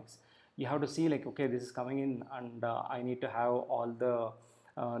electronics. You have to see, like, okay, this is coming in, and I need to have all the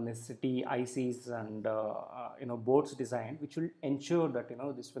necessity ICs and boards designed, which will ensure that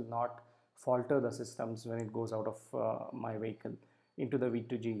this will not falter the systems when it goes out of my vehicle into the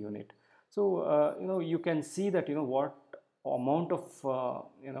V2G unit. So you can see that what amount of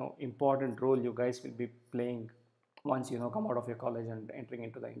important role you guys will be playing once come out of your college and entering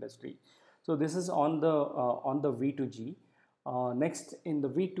into the industry. So this is on the V2G. Next, in the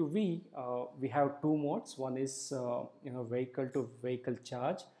V2V, we have two modes. One is vehicle to vehicle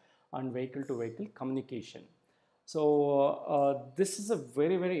charge and vehicle to vehicle communication. So this is a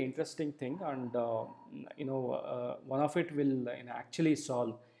very, very interesting thing, and one of it will actually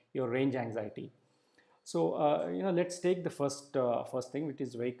solve your range anxiety. So let's take the first thing, which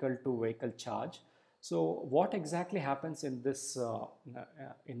is vehicle to vehicle charge. So what exactly happens in this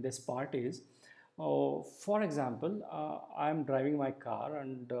part is, for example, I'm driving my car,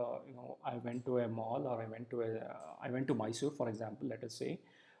 and I went to a mall, or I went to Mysore, for example. Let us say,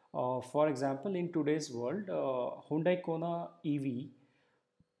 for example, in today's world, Hyundai Kona EV,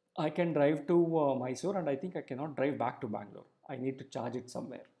 I can drive to Mysore, and I think I cannot drive back to Bangalore. I need to charge it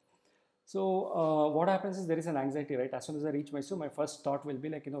somewhere. So what happens is, there is an anxiety, right? As soon as I reach Mysore, my first thought will be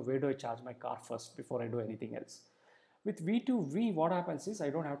like, where do I charge my car first before I do anything else? With V2V, what happens is, I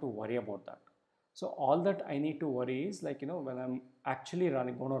don't have to worry about that. So all that I need to worry is, like, when I'm actually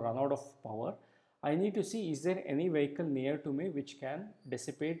going to run out of power, I need to see, is there any vehicle near to me which can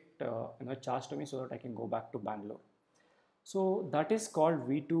dissipate, charge to me, so that I can go back to Bangalore. So that is called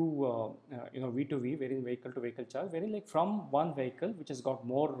V2, V2V, wherein vehicle to vehicle charge, wherein, like, from one vehicle which has got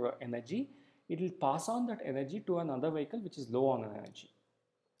more energy, it will pass on that energy to another vehicle which is low on energy.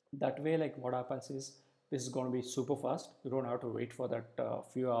 That way, like, what happens is, this is going to be super fast. You don't have to wait for that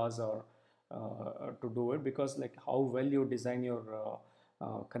few hours or to do it, because, like, how well you design your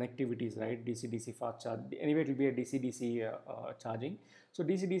connectivities, right? DC fast charge, anyway it will be a DC charging. So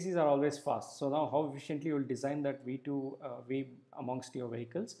DC are always fast. So now, how efficiently you will design that V2V amongst your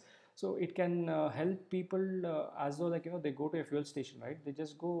vehicles, so it can help people, as though, like, they go to a fuel station, right? They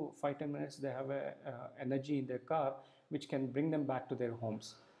just go 5-10 minutes, they have a energy in their car which can bring them back to their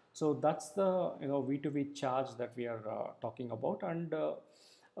homes. So that's the V2V charge that we are talking about. And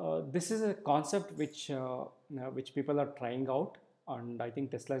this is a concept which people are trying out, and I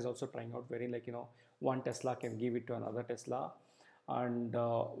think Tesla is also trying out, very, like, one Tesla can give it to another Tesla, and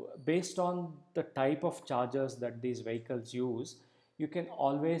based on the type of chargers that these vehicles use, you can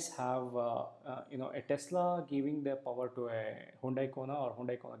always have a Tesla giving their power to a Hyundai Kona, or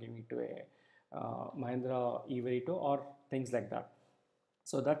Hyundai Kona giving it to a Mahindra E-Verito, or things like that.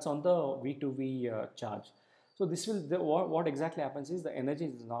 So that's on the V2V charge. So this will, what exactly happens is, the energy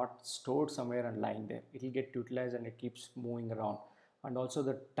is not stored somewhere and lying there. It will get utilized, and it keeps moving around. And also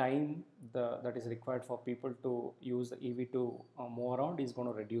the time that is required for people to use the EV to move around is going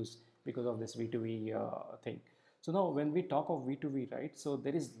to reduce because of this V2V thing. So now, when we talk of V2V, right, so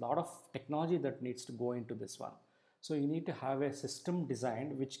there is a lot of technology that needs to go into this one. So you need to have a system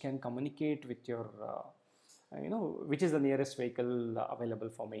designed which can communicate with your which is the nearest vehicle available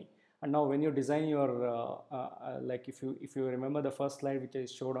for me. And now, when you design your like, if you remember the first slide which I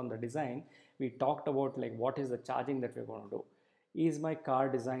showed on the design, we talked about, like, what is the charging that we're going to do. Is my car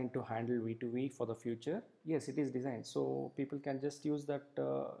designed to handle V2V for the future? Yes, it is designed, so people can just use that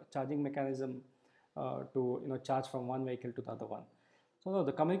charging mechanism to charge from one vehicle to the other one. So no,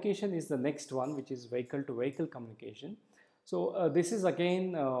 the communication is the next one, which is vehicle to vehicle communication. So this is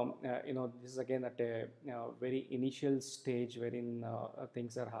again, this is again at a very initial stage wherein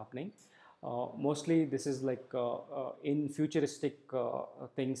things are happening. Mostly this is like in futuristic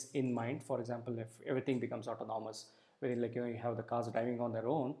things in mind. For example, if everything becomes autonomous, wherein, like, you have the cars driving on their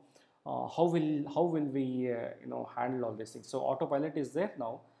own, how will we handle all these things? So autopilot is there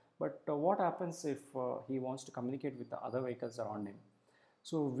now, but what happens if he wants to communicate with the other vehicles around him?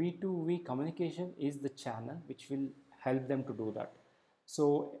 So V2V communication is the channel which will help them to do that.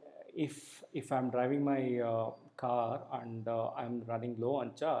 So if I'm driving my car, and I'm running low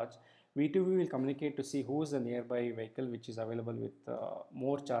on charge, V2V will communicate to see who is the nearby vehicle which is available with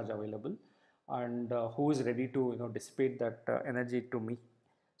more charge available, and who is ready to dissipate that energy to me.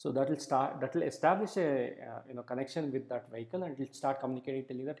 So that will establish a connection with that vehicle, and it will start communicating,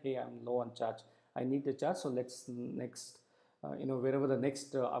 telling that, hey, I'm low on charge, I need the charge, so let's next wherever the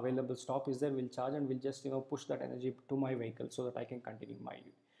next available stop is there, we'll charge, and we'll just push that energy to my vehicle so that I can continue my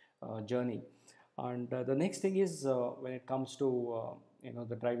journey. And the next thing is, when it comes to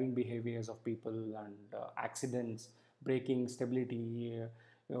the driving behaviors of people, and accidents, braking, stability,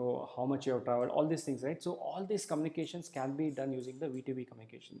 how much you have traveled, all these things, right? So all these communications can be done using the V2V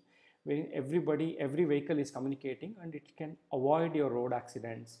communication, wherein every vehicle is communicating, and it can avoid your road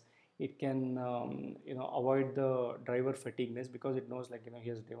accidents. It can avoid the driver fatigueness, because it knows, like, he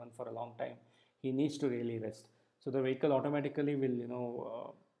has driven for a long time, he needs to really rest. So the vehicle automatically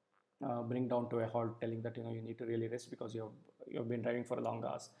will bring down to a halt, telling that you need to really rest because you've been driving for a long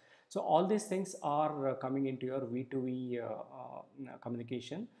hours. So all these things are coming into your V2V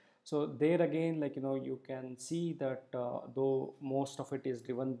communication. So there again, like, you can see that though most of it is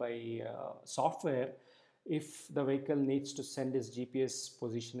driven by software, if the vehicle needs to send its GPS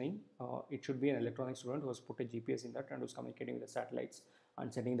positioning, it should be an electronic student who has put a GPS in that and who's communicating with the satellites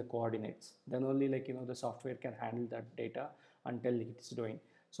and sending the coordinates. Then only, like, the software can handle that data and tell it is doing.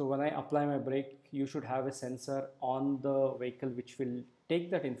 So when I apply my brake, you should have a sensor on the vehicle which will take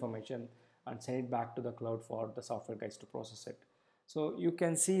that information and send it back to the cloud for the software guys to process it. So you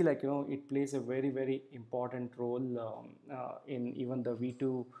can see, like, it plays a very important role in even the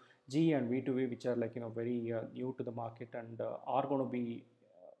V2G and V2V, which are, like, very new to the market, and are going to be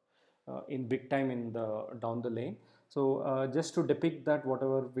in big time in the down the lane. So just to depict that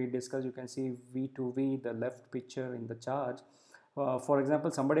whatever we discussed, you can see V2V, the left picture in the charge. For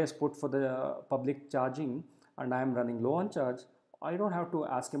example, somebody has put for the public charging, and I am running low on charge. I don't have to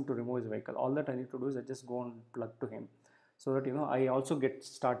ask him to remove his vehicle. All that I need to do is I just go and plug to him, so that I also get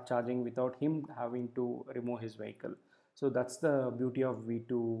start charging without him having to remove his vehicle. So that's the beauty of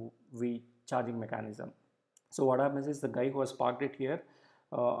V2V charging mechanism. So what happens is, the guy who has parked it here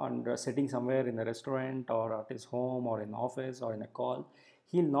and sitting somewhere in a restaurant or at his home or in office or in a call,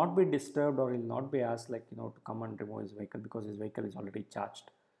 he'll not be disturbed, or he'll not be asked, like, to come and remove his vehicle, because his vehicle is already charged.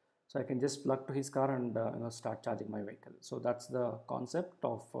 So I can just plug to his car and start charging my vehicle. So that's the concept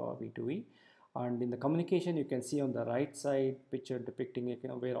of V2V. And in the communication, you can see on the right side picture depicting it,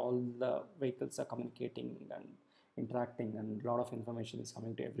 where all the vehicles are communicating and interacting, and a lot of information is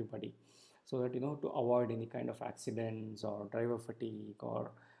coming to everybody, so that to avoid any kind of accidents or driver fatigue,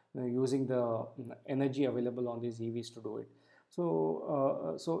 or using the energy available on these EVs to do it.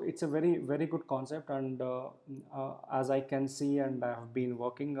 So it's a very good concept, and as I can see, and I have been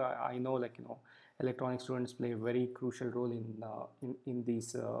working, I know, like, electronic students play a very crucial role in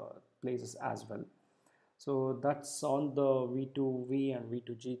these places as well. So that's on the V2V and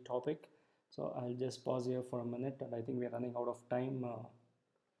V2G topic. So I'll just pause here for a minute, and I think we're running out of time.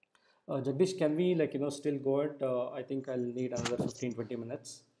 Jagdish, can we, like, still go it? I think I'll need another 15-20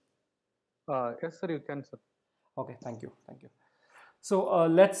 minutes. Yes, sir, you can, sir. Okay, thank you, thank you. So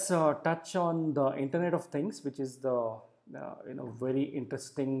let's touch on the Internet of Things, which is the very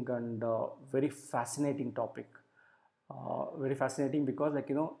interesting and very fascinating topic. Very fascinating because, like,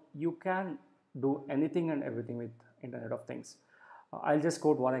 you can do anything and everything with Internet of Things. I'll just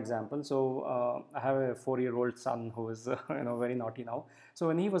quote one example. So I have a 4-year-old son who is very naughty now. So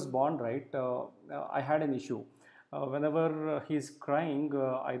when he was born, right, I had an issue. Whenever he's crying,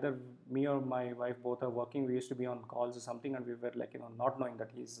 either me or my wife both are working. We used to be on calls or something, and we were, like, not knowing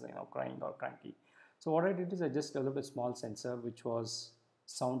that he's crying or cranky. So what I did is I just developed a small sensor which was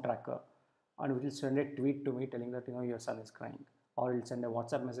sound tracker, and it will send a tweet to me telling that your son is crying, or it will send a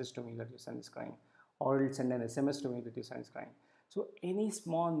WhatsApp message to me that your son is crying, or it will send an SMS to me that your son is crying. So any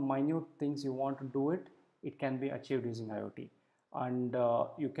small minute things you want to do it, it can be achieved using IoT. And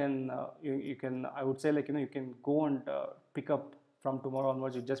you can, I would say, like, you can go and pick up from tomorrow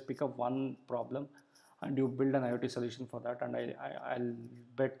onwards. You just pick up one problem and you build an IoT solution for that, and I'll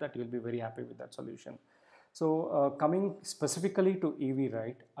bet that you'll be very happy with that solution. So coming specifically to EV,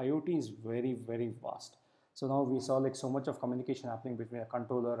 right, IoT is very vast. So now we saw, like, so much of communication happening between a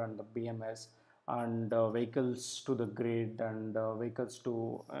controller and the BMS, and vehicles to the grid, and vehicles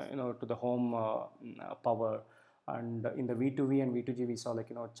to to the home power. And in the V2V and V2G, we saw,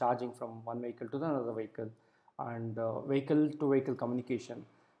 like, charging from one vehicle to another vehicle, and vehicle to vehicle communication.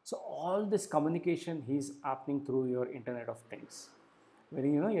 So all this communication is happening through your Internet of Things, where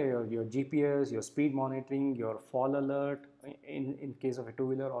your GPS, your speed monitoring, your fall alert in case of a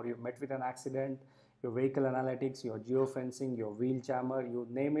two-wheeler, or you met with an accident, your vehicle analytics, your geofencing, your wheel jammer, you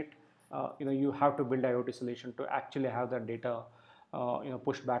name it. You have to build IoT solution to actually have that data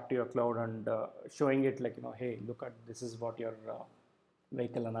pushed back to your cloud, and showing it, like, hey, look at, this is what your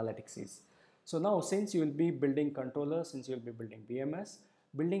vehicle analytics is. So now, since you will be building controllers, since you will be building BMS,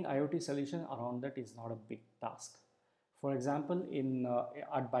 building IoT solution around that is not a big task. For example, in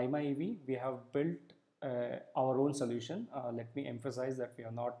at Buy My EV, we have built our own solution. Let me emphasize that we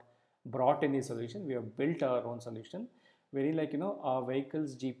have not brought any solution. We have built our own solution. Very like our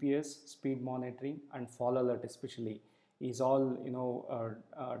vehicles GPS, speed monitoring, and fall alert especially is all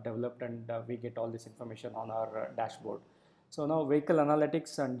developed, and we get all this information on our dashboard. So now vehicle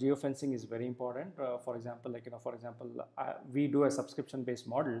analytics and geofencing is very important. For example, we do a subscription based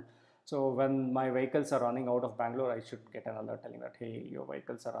model. So when my vehicles are running out of Bangalore, I should get an alert telling that, hey, your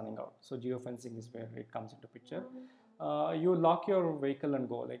vehicles are running out. So geofencing is where it comes into picture. You lock your vehicle and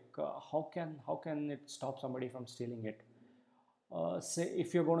go, like how can it stop somebody from stealing it? Say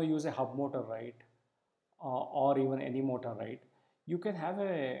if you're going to use a hub motor, right, or even any motor, right, you can have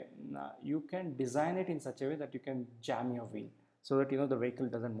you can design it in such a way that you can jam your wheel so that the vehicle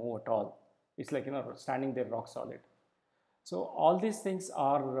doesn't move at all. It's like standing there rock solid. So all these things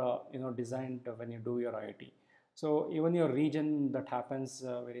are designed when you do your IoT. So even your region that happens,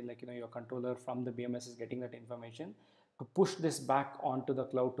 where like your controller from the BMS is getting that information to push this back onto the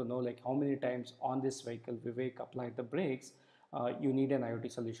cloud to know like how many times on this vehicle Vivek applied the brakes. You need an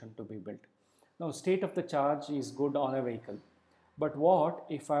IoT solution to be built. Now, state of the charge is good on a vehicle, but what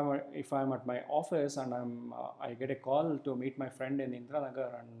if I'm at my office and I get a call to meet my friend in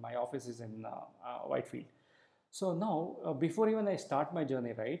Indranagar and my office is in Whitefield. So now, before even I start my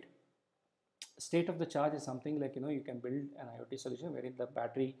journey, right, state of the charge is something like you can build an IoT solution wherein the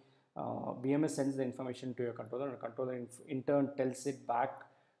battery BMS sends the information to your controller, and the controller in turn tells it back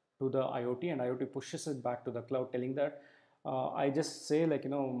to the IoT, and IoT pushes it back to the cloud, telling that I just say like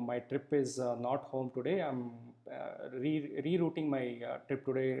my trip is not home today. I'm rerouting my trip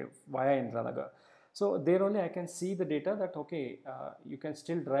today via Indranagar. So there only I can see the data that okay, you can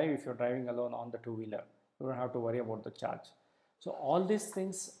still drive if you're driving alone on the two-wheeler. You don't have to worry about the charge. So all these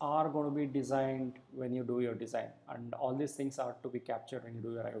things are going to be designed when you do your design, and all these things are to be captured when you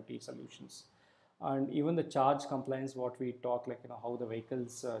do your IoT solutions. And even the charge compliance, what we talk like how the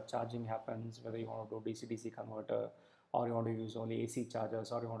vehicles charging happens, whether you want to do DC-DC converter, or you want to use only AC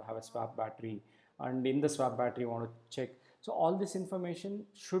chargers, or you want to have a swap battery, and in the swap battery you want to check. So all this information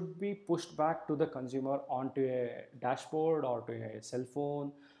should be pushed back to the consumer onto a dashboard or to a cell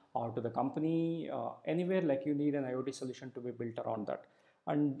phone or to the company, anywhere like you need an IoT solution to be built around that.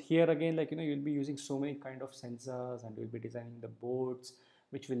 And here again, like you'll be using so many kind of sensors, and you'll be designing the boards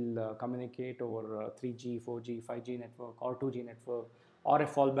which will communicate over 3G, 4G, 5G network or 2G network, or a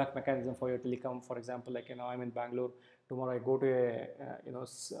fallback mechanism for your telecom. For example, like I'm in Bangalore, tomorrow I go to a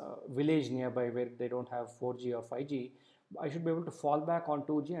village nearby where they don't have 4G or 5G. I should be able to fall back on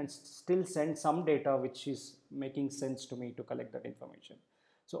 2G and still send some data which is making sense to me to collect that information.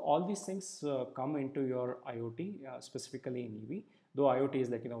 So all these things come into your IoT, specifically in EV. Though IoT is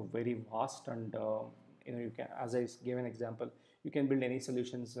like very vast, and you can, as I gave an example, you can build any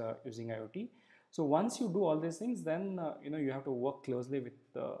solutions using IoT. So once you do all these things, then you have to work closely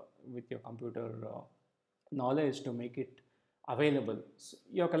with your computer knowledge to make it available. So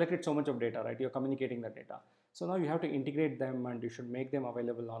you have collected so much of data, right? You're communicating the data. So now you have to integrate them, and you should make them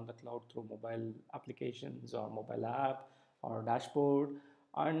available on the cloud through mobile applications or mobile app or dashboard,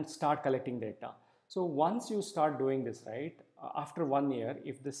 and start collecting data. So once you start doing this, right, after 1 year,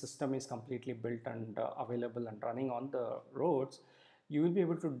 if the system is completely built and available and running on the roads, you will be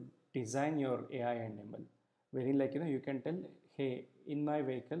able to design your AI and ML, wherein like you can tell, hey, in my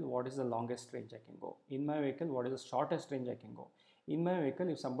vehicle, what is the longest range I can go? In my vehicle, what is the shortest range I can go? In my vehicle,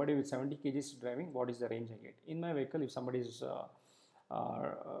 if somebody with 70 kgs is driving, what is the range I get? In my vehicle, if somebody is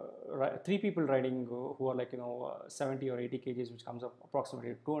three people riding who are like 70 or 80 kgs, which comes up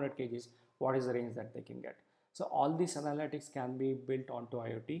approximately 200 kgs, what is the range that they can get? So all these analytics can be built onto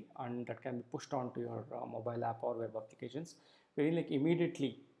IoT, and that can be pushed onto your mobile app or web applications, where like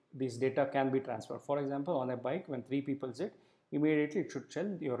immediately this data can be transferred. For example, on a bike, when three people sit, immediately it should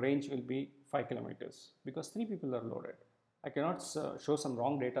tell your range will be 5 kilometers because three people are loaded. I cannot show some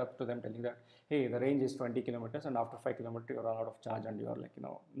wrong data to them telling that, hey, the range is 20 kilometers and after 5 kilometers you're out of charge and you're like,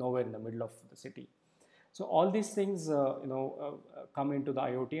 nowhere in the middle of the city. So all these things, come into the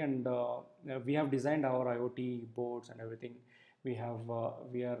IoT, and we have designed our IoT boards and everything. We are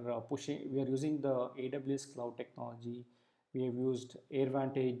using the AWS cloud technology. We have used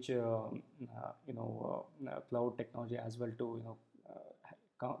AirVantage, cloud technology as well to,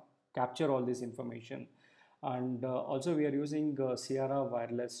 capture all this information. And also we are using Sierra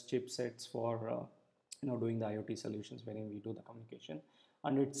wireless chipsets for doing the IoT solutions wherein we do the communication,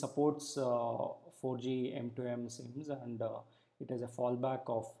 and it supports 4G M2M SIMs, and it has a fallback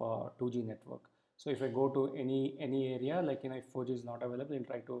of 2G network. So if I go to any area, like if 4G is not available, it'll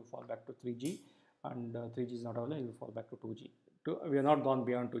try to fall back to 3G, and 3G is not available, it will fall back to 2G. We are not gone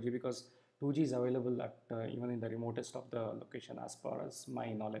beyond 2G because 2G is available at even in the remotest of the location as far as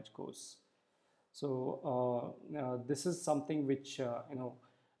my knowledge goes. So this is something which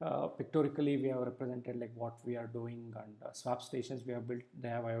pictorially we have represented like what we are doing, and swap stations we have built. They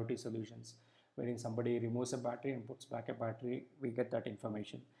have IoT solutions wherein somebody removes a battery and puts back a battery. We get that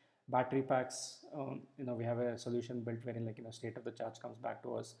information. Battery packs, we have a solution built wherein state of the charge comes back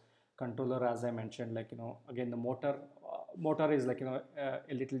to us. Controller, as I mentioned, again the motor is a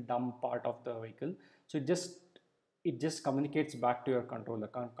little dumb part of the vehicle. So it just communicates back to your controller.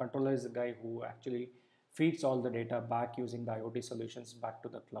 Controller is the guy who actually feeds all the data back using the IoT solutions back to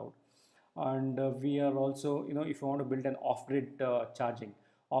the cloud. And we are also, if you want to build an off-grid charging,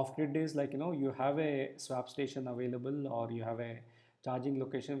 off-grid is you have a swap station available, or you have a charging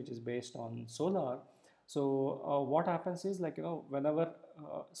location which is based on solar. So what happens is whenever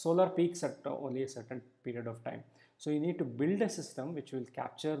solar peaks at only a certain period of time, so you need to build a system which will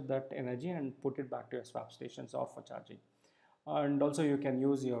capture that energy and put it back to your swap stations or for charging. And also you can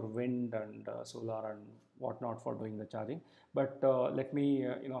use your wind and solar and whatnot for doing the charging. But let me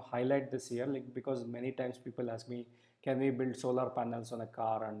highlight this here, because many times people ask me, can we build solar panels on a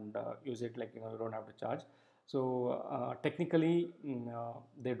car and use it, you don't have to charge. So technically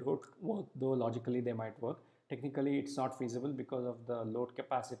they don't work, though logically they might work. Technically it's not feasible because of the load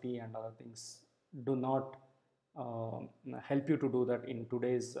capacity and other things do not help you to do that in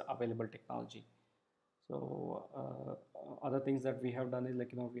today's available technology. So other things that we have done is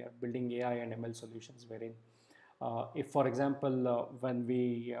we are building AI and ML solutions wherein if for example when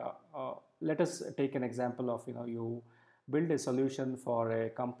we let us take an example of you build a solution for a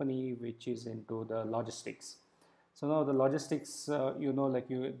company which is into the logistics. So now the logistics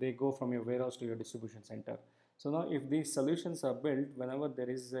they go from your warehouse to your distribution center. So now if these solutions are built, whenever there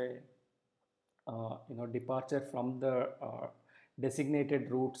is a departure from the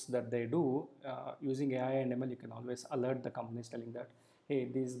designated routes that they do, using AI and ML, you can always alert the companies telling that, hey,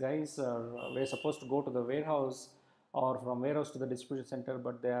 these guys were supposed to go to the warehouse or from warehouse to the distribution center,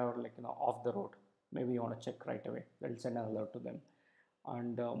 but they are off the road. Maybe you want to check right away. That will send an alert to them.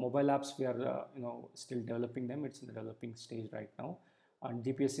 And mobile apps, we are still developing them. It's in the developing stage right now. And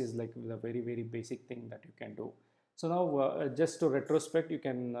GPS is the very very basic thing that you can do. So now just to retrospect, you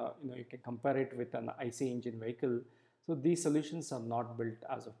can you can compare it with an IC engine vehicle. So these solutions are not built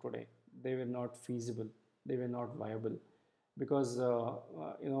as of today. They were not feasible. They were not viable because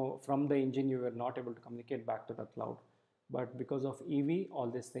from the engine you were not able to communicate back to the cloud. But because of EV, all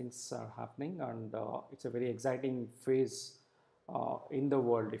these things are happening, and it's a very exciting phase in the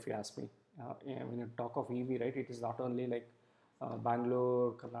world, if you ask me. When you talk of EV, right, it is not only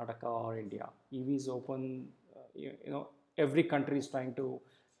Bangalore, Karnataka, or India. EV is open. Every country is trying to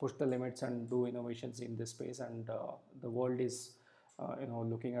push the limits and do innovations in this space, and the world is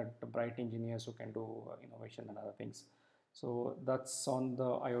looking at the bright engineers who can do innovation and other things. So that's on the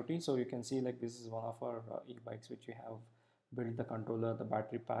IoT. So you can see this is one of our e-bikes which we have built: the controller, the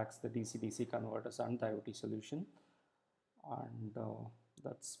battery packs, the DC-DC converters, and the IoT solution. And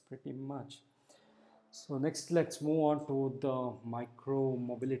that's pretty much. So next, let's move on to the micro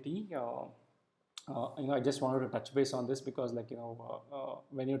mobility. I just wanted to touch base on this because,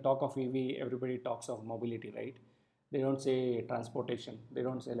 when you talk of EV, everybody talks of mobility, right? They don't say transportation. They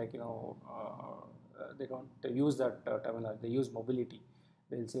don't say they don't use that terminology. They use mobility.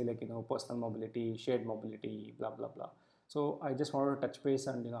 They'll say personal mobility, shared mobility, blah blah blah. So I just wanted to touch base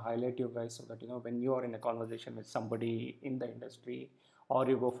and highlight you guys so that when you are in a conversation with somebody in the industry, or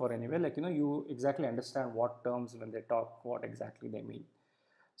you go for anywhere, you exactly understand what terms when they talk, what exactly they mean.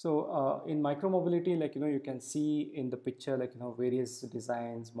 So in micromobility, you can see in the picture, various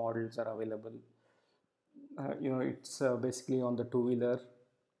designs, models are available. It's basically on the two-wheeler,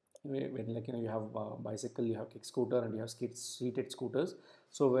 when you have bicycle, you have kick scooter, and you have seated scooters.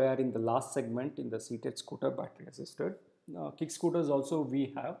 So where in the last segment, in the seated scooter, battery assisted. Kick scooters also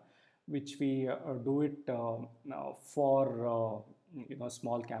we have, which we do it now for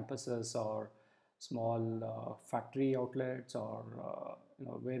small campuses or small factory outlets, or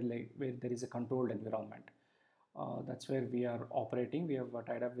where there is a controlled environment. That's where we are operating. We have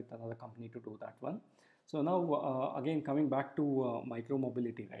tied up with another company to do that one. So now again coming back to micro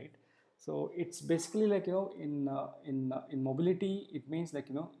mobility, right? So it's basically in mobility, it means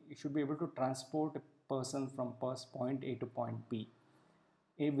you should be able to transport a person from point A to point B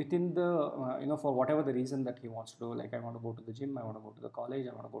within the for whatever the reason that he wants to do. Like, I want to go to the gym, I want to go to the college,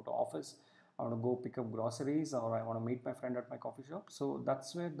 I want to go to office, I want to go pick up groceries, or I want to meet my friend at my coffee shop. So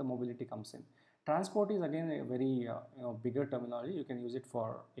that's where the mobility comes in. Transport is again a very bigger terminology. You can use it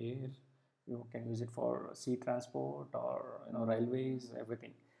for air, you can use it for sea transport, or railways,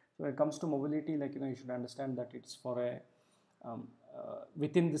 everything. So when it comes to mobility, like you should understand that it's for a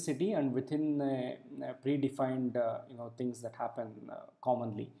within the city and within predefined things that happen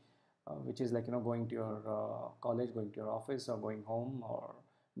commonly, which is like going to your college, going to your office, or going home, or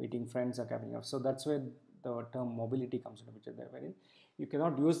meeting friends, or coming up. So that's where the term mobility comes into picture there, wherein you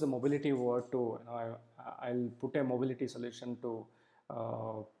cannot use the mobility word to I'll put a mobility solution to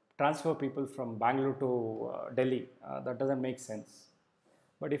uh, transfer people from Bangalore to Delhi. That doesn't make sense.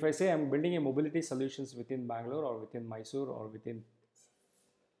 But if I say I'm building a mobility solutions within Bangalore, or within Mysore, or within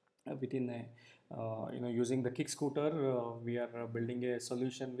a using the kick scooter, we are building a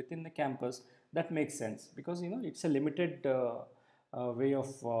solution within the campus, that makes sense, because it's a limited way of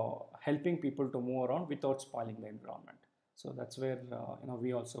helping people to move around without spoiling the environment. So that's where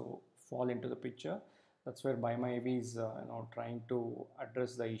we also fall into the picture. That's where Buy My EV is trying to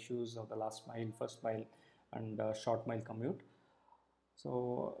address the issues of the last mile, first mile, and short mile commute.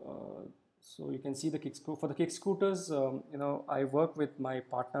 So you can see the for the kick scooters. I work with my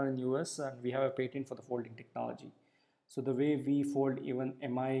partner in US, and we have a patent for the folding technology. So the way we fold, even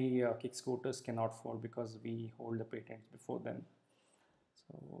MI kick scooters cannot fold, because we hold the patents before them.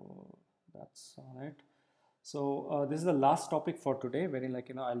 So that's on it. So this is the last topic for today, wherein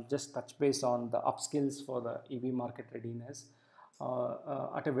I'll just touch base on the upskills for the EV market readiness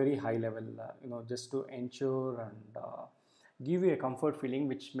at a very high level, just to ensure and give you a comfort feeling,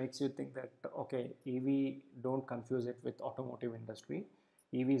 which makes you think that okay, EV, don't confuse it with automotive industry.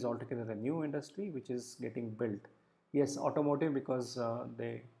 EV is altogether a new industry which is getting built. Yes, automotive, because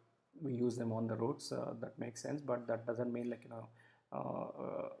we use them on the roads, that makes sense, but that doesn't mean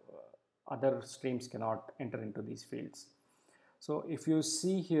other streams cannot enter into these fields. So if you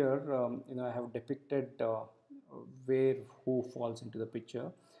see here, I have depicted where who falls into the picture.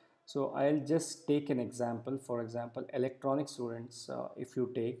 So I'll just take an example. For example, electronic students, if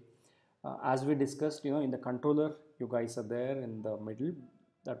you take, as we discussed, in the controller, you guys are there in the middle.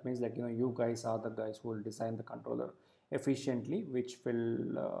 That means you guys are the guys who will design the controller efficiently, which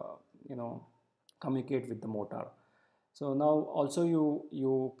will communicate with the motor. So now also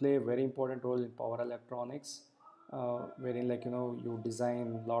you play a very important role in power electronics, wherein you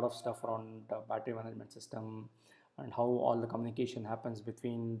design a lot of stuff around the battery management system, and how all the communication happens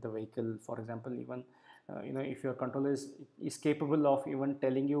between the vehicle. For example, even if your controller is capable of even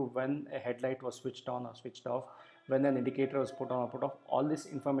telling you when a headlight was switched on or switched off, when an indicator was put on or put off, all this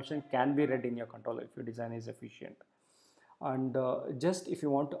information can be read in your controller if your design is efficient. And just if you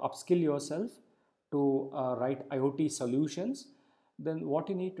want to upskill yourself to write IoT solutions, then what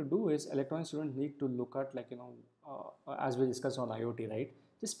you need to do is electronic students need to look at as we discussed on IoT, right?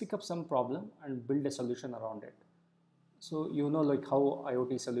 Just pick up some problem and build a solution around it. So how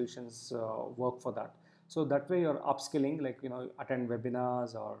IoT solutions work for that. So that way you're upskilling, attend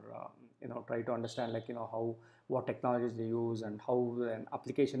webinars, or try to understand how, what technologies they use, and how an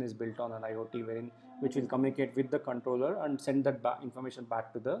application is built on an IoT, wherein which will communicate with the controller and send that information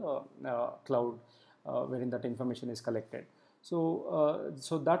back to the cloud, wherein that information is collected.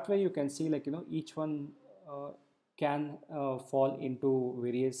 So that way you can see each one can fall into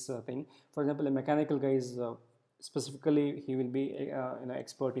various things. For example, a mechanical guy is specifically, he will be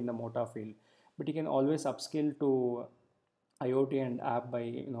expert in the motor field, but he can always upskill to IoT and app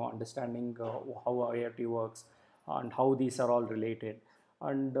by understanding how IoT works and how these are all related.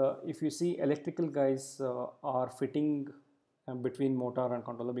 And if you see, electrical guys are fitting between motor and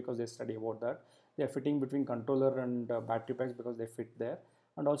controller, because they study about that. They are fitting between controller and battery packs, because they fit there.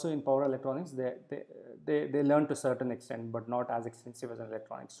 And also in power electronics, they learn to a certain extent, but not as extensive as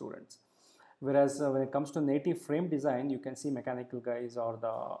electronic students. Whereas when it comes to native frame design, you can see mechanical guys or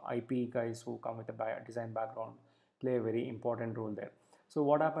the IP guys who come with a design background play a very important role there. So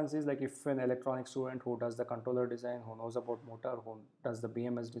what happens is, if an electronic student who does the controller design, who knows about motor, who does the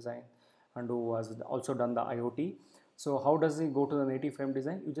BMS design, and who has also done the IoT, so how does he go to the native frame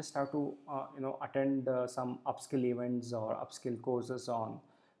design? You just have to attend some upskill events or upskill courses on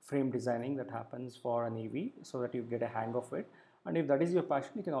frame designing that happens for an EV, so that you get a hang of it. And if that is your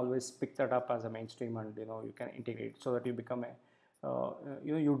passion, you can always pick that up as a mainstream, and you can integrate, so that you become a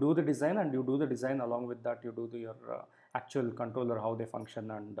you do the design, and you do the design along with that you do your actual controller, how they function,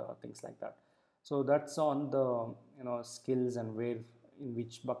 and things like that. So that's on the skills, and where, in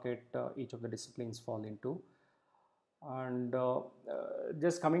which bucket each of the disciplines fall into. And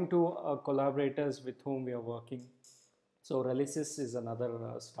just coming to collaborators with whom we are working. So Relisys is another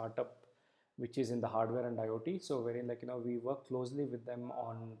startup which is in the hardware and IoT. So wherein we work closely with them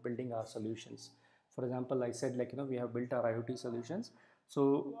on building our solutions. For example, I said we have built our IoT solutions. So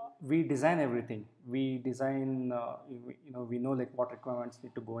we design everything. We design, we know what requirements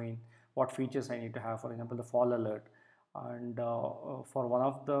need to go in, what features I need to have. For example, the fall alert, and for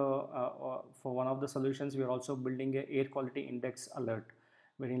one of the solutions, we are also building a air quality index alert,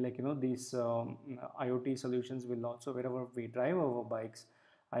 wherein these IoT solutions will also, wherever we drive our bikes,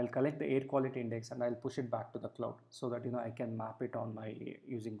 I'll collect the air quality index and I'll push it back to the cloud, so that I can map it on my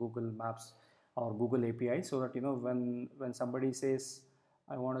using Google Maps or Google API, so that when somebody says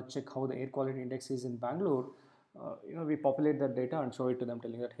I want to check how the air quality index is in Bangalore, we populate that data and show it to them,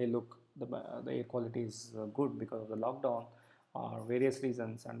 telling that, hey, look, the air quality is good because of the lockdown or various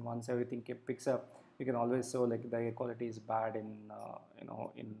reasons. And once everything picks up, we can always show the air quality is bad in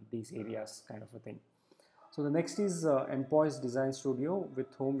in these areas, kind of a thing. So the next is Empoise Design Studio,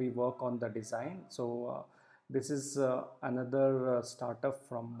 with whom we work on the design. So this is another startup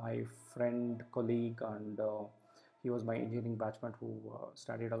from my friend, colleague, and he was my engineering batchmate who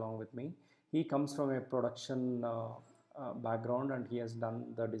studied along with me. He comes from a production background, and he has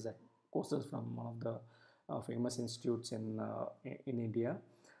done the design courses from one of the famous institutes in India.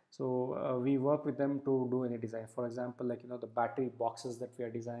 So we work with them to do any design. For example, the battery boxes that we are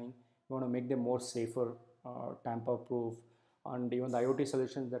designing, we want to make them more safer, tamper proof, and even the IoT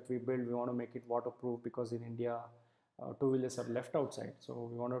solutions that we build, we want to make it waterproof, because in India two-wheelers are left outside. So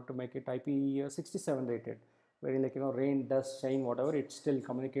we wanted to make it IP67 rated, where rain, dust, shine, whatever, it still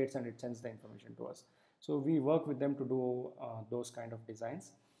communicates and it sends the information to us. So we work with them to do those kind of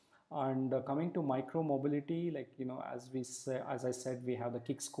designs. And coming to micro mobility, as I said, we have the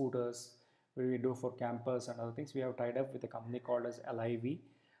kick scooters where we do for campers and other things. We have tied up with a company called as LIV,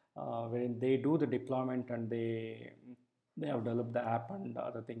 wherein they do the deployment, and they have developed the app and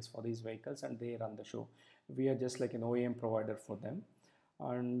other things for these vehicles, and they run the show. We are just like an OEM provider for them,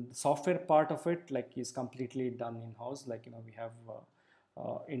 and software part of it is completely done in house. We have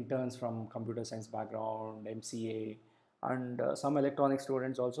interns from computer science background, MCA, and some electronic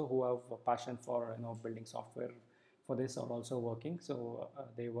students also who have a passion for building software for this are also working. So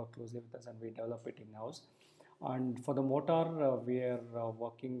they work closely with us, and we develop it in house. And for the motor, we are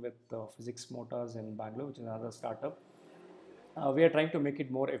working with Physics Motors in Bangalore, which is another startup. We are trying to make it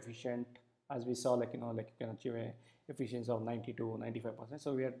more efficient, as we saw, you can achieve a efficiency of 90 to 95%.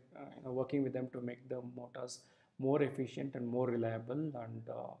 So we are working with them to make the motors more efficient and more reliable, and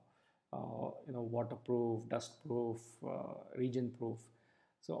waterproof, dust proof, region proof.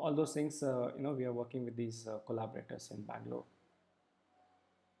 So all those things, we are working with these collaborators in Bangalore.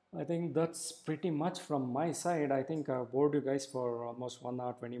 I think that's pretty much from my side. I think I bored you guys for almost 1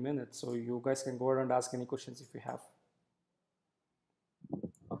 hour 20 minutes, so you guys can go ahead and ask any questions if you have.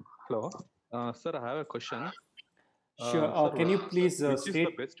 Hello. Sir, I have a question. Sure. Sir, Can you please which is the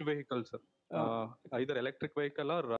state? best vehicle, sir? Uh, Either electric vehicle or